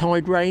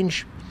mid-tide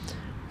range.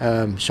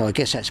 So I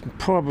guess that's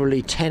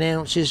probably 10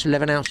 ounces,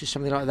 11 ounces,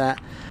 something like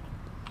that.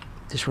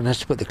 This one has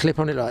to put the clip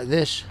on it like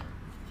this.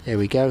 There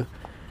we go.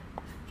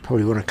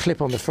 Probably want to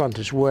clip on the front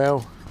as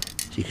well.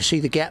 So you can see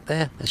the gap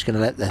there. That's going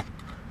to let the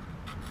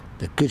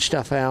good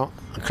stuff out.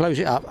 And close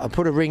it up. I'll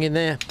put a ring in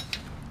there.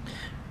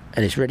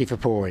 And it's ready for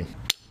pouring.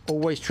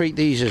 Always treat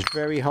these as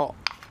very hot.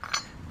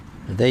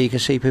 And there you can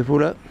see, people,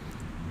 look.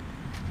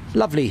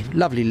 Lovely,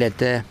 lovely lead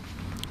there.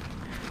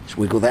 Let's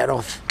wiggle that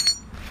off.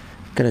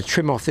 Going to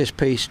trim off this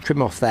piece,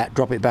 trim off that,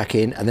 drop it back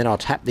in, and then I'll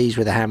tap these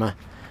with a hammer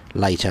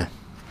later.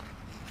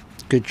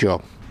 Good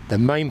job. The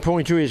main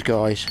pointer is,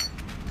 guys,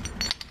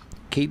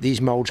 keep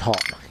these moulds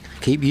hot.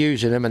 Keep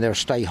using them and they'll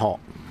stay hot.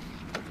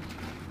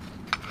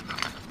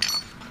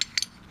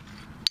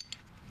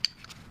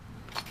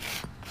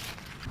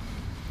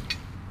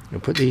 I'll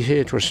put these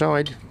here to a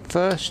side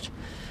first.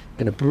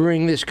 I'm going to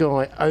bring this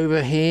guy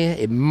over here.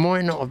 It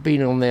might not have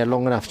been on there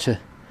long enough to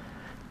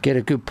get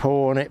a good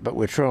pour on it, but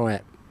we'll try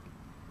it.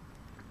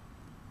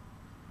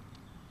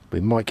 We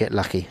might get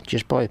lucky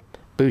just by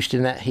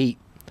boosting that heat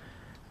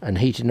and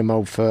heating the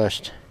mould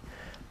first.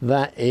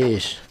 That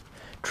is,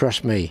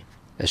 trust me,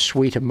 as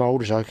sweet a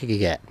mould as I could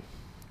get.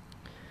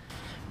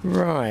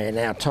 Right,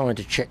 now time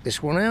to check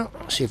this one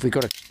out. See if we've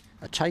got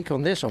a take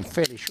on this. I'm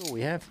fairly sure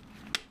we have.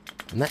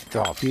 And that,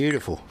 oh,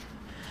 beautiful.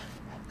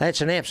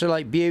 That's an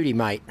absolute beauty,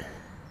 mate.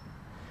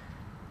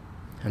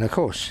 And of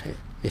course,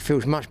 it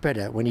feels much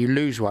better when you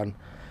lose one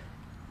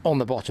on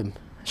the bottom,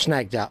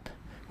 snagged up,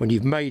 when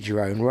you've made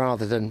your own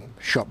rather than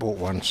shop bought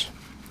ones.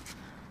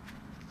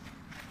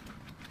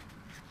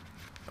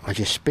 I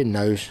just spin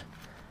those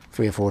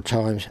 3 or 4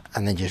 times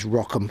and then just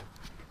rock them,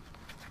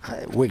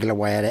 wiggle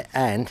away at it,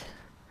 and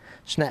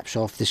snaps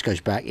off. This goes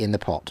back in the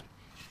pot.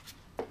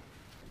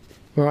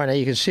 Right, now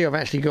you can see I've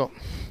actually got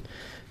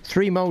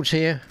 3 moulds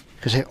here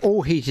because they're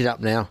all heated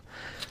up now.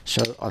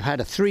 So I've had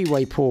a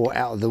 3-way pour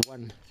out of the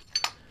one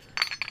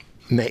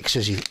mix,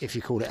 if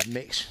you call it a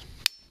mix.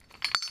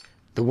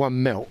 The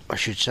one melt, I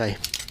should say.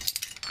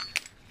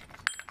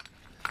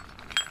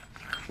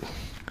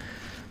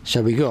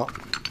 So we got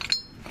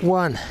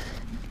 1,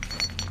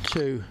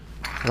 2,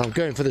 and I'm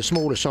going for the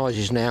smaller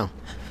sizes now,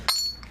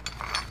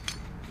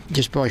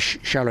 just by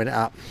shallowing it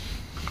up.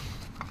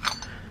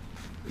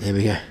 There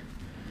we go.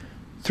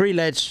 3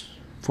 leads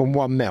from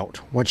 1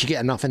 melt. Once you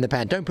get enough in the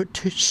pan, don't put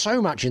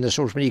so much in the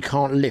saucepan you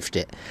can't lift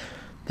it.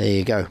 There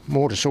you go.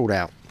 More to sort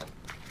out.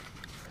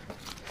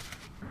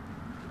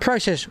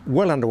 Process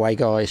well underway,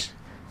 guys.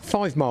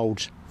 5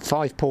 moulds,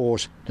 5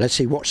 pours. Let's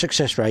see what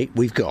success rate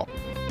we've got.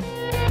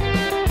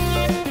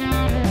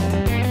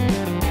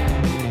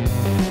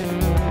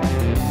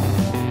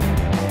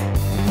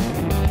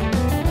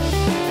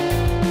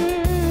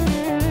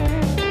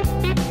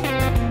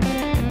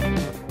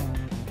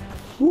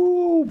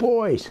 Woo,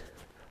 boys.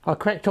 I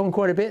cracked on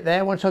quite a bit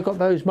there once I got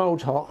those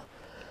moulds hot.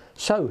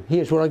 So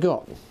here's what I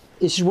got.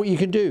 This is what you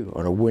can do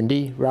on a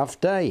windy,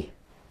 rough day.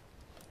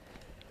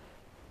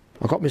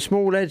 I've got my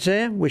small leads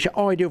there, which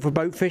are ideal for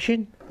boat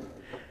fishing.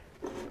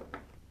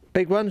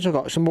 Big ones, I've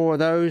got some more of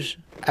those.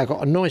 I've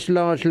got a nice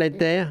large lead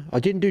there. I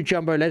didn't do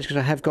jumbo leads because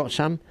I have got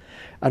some.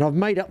 And I've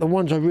made up the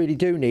ones I really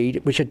do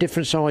need, which are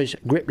different size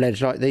grip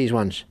leads like these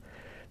ones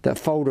that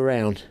fold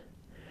around.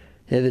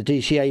 They're the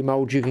DCA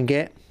moulds you can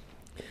get.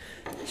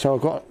 So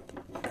I've got,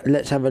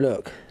 let's have a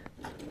look.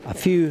 A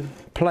few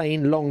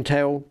plain long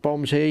tail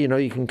bombs here, you know,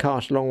 you can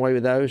cast a long way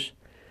with those.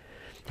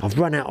 I've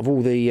run out of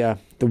all the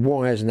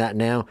wires and that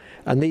now,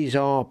 and these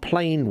are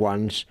plain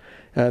ones,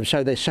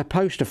 so they're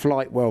supposed to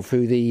fly well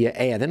through the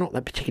air. They're not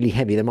that particularly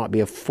heavy. There might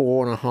be a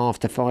 4.5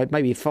 to 5,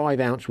 maybe 5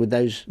 ounce with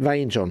those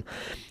vanes on.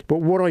 But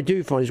what I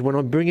do find is when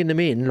I'm bringing them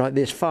in like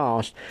this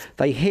fast,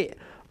 they hit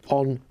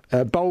on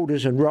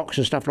boulders and rocks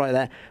and stuff like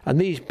that, and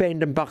these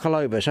bend and buckle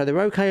over. So they're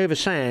okay over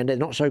sand, they're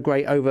not so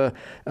great over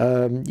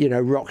you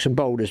know, rocks and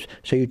boulders.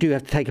 So you do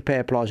have to take a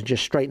pair of pliers and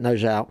just straighten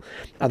those out.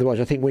 Otherwise,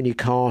 I think when you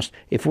cast,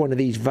 if one of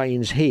these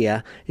vanes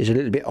here is a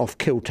little bit off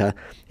kilter,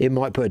 it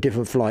might put a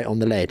different flight on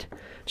the lead.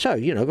 So,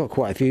 you know, I've got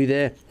quite a few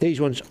there.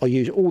 These ones I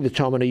use all the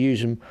time, and I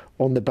use them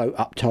on the boat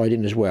up tied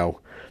in as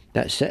well.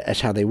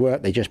 That's how they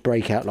work. They just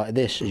break out like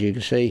this, as you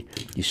can see.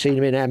 You've seen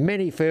them in our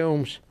many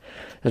films.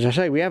 As I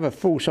say, we have a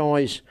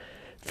full-size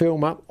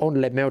film up on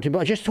lead melting, but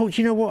I just thought,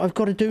 you know what, I've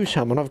got to do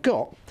some, and I've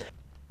got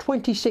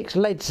 26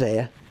 leads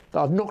there that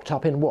I've knocked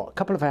up in, what, a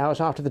couple of hours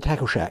after the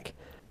tackle shack.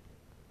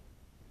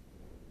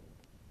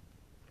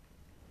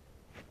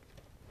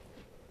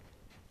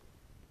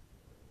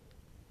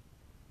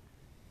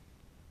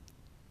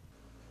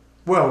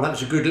 Well, that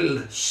was a good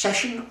little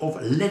session of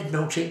lead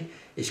melting.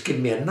 It's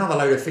given me another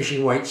load of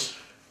fishing weights.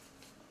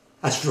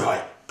 That's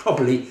right,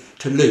 probably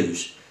to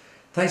lose.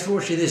 Thanks for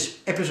watching this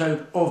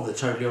episode of the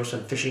Totally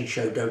Awesome Fishing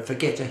Show. Don't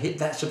forget to hit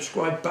that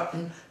subscribe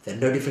button, the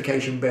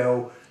notification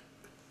bell,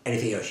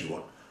 anything else you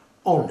want,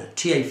 on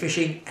TA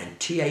Fishing and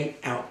TA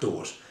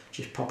Outdoors.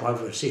 Just pop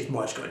over and see if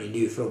Mike's got any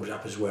new films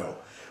up as well.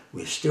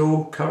 We're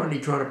still currently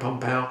trying to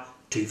pump out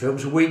 2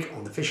 films a week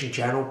on the fishing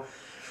channel.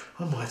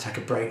 I might take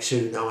a break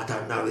soon, though, I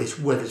don't know. This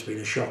weather's been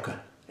a shocker.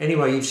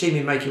 Anyway, you've seen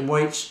me making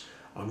weights.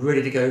 I'm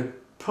ready to go,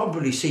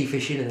 probably sea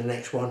fishing in the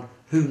next one.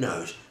 Who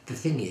knows? The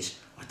thing is,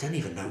 I don't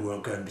even know where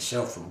I'm going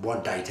myself from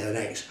one day to the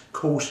next.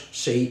 Course,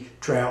 sea,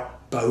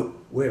 trout,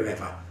 boat,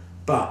 wherever.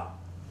 But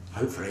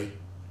hopefully,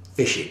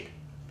 fishing.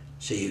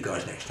 See you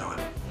guys next time.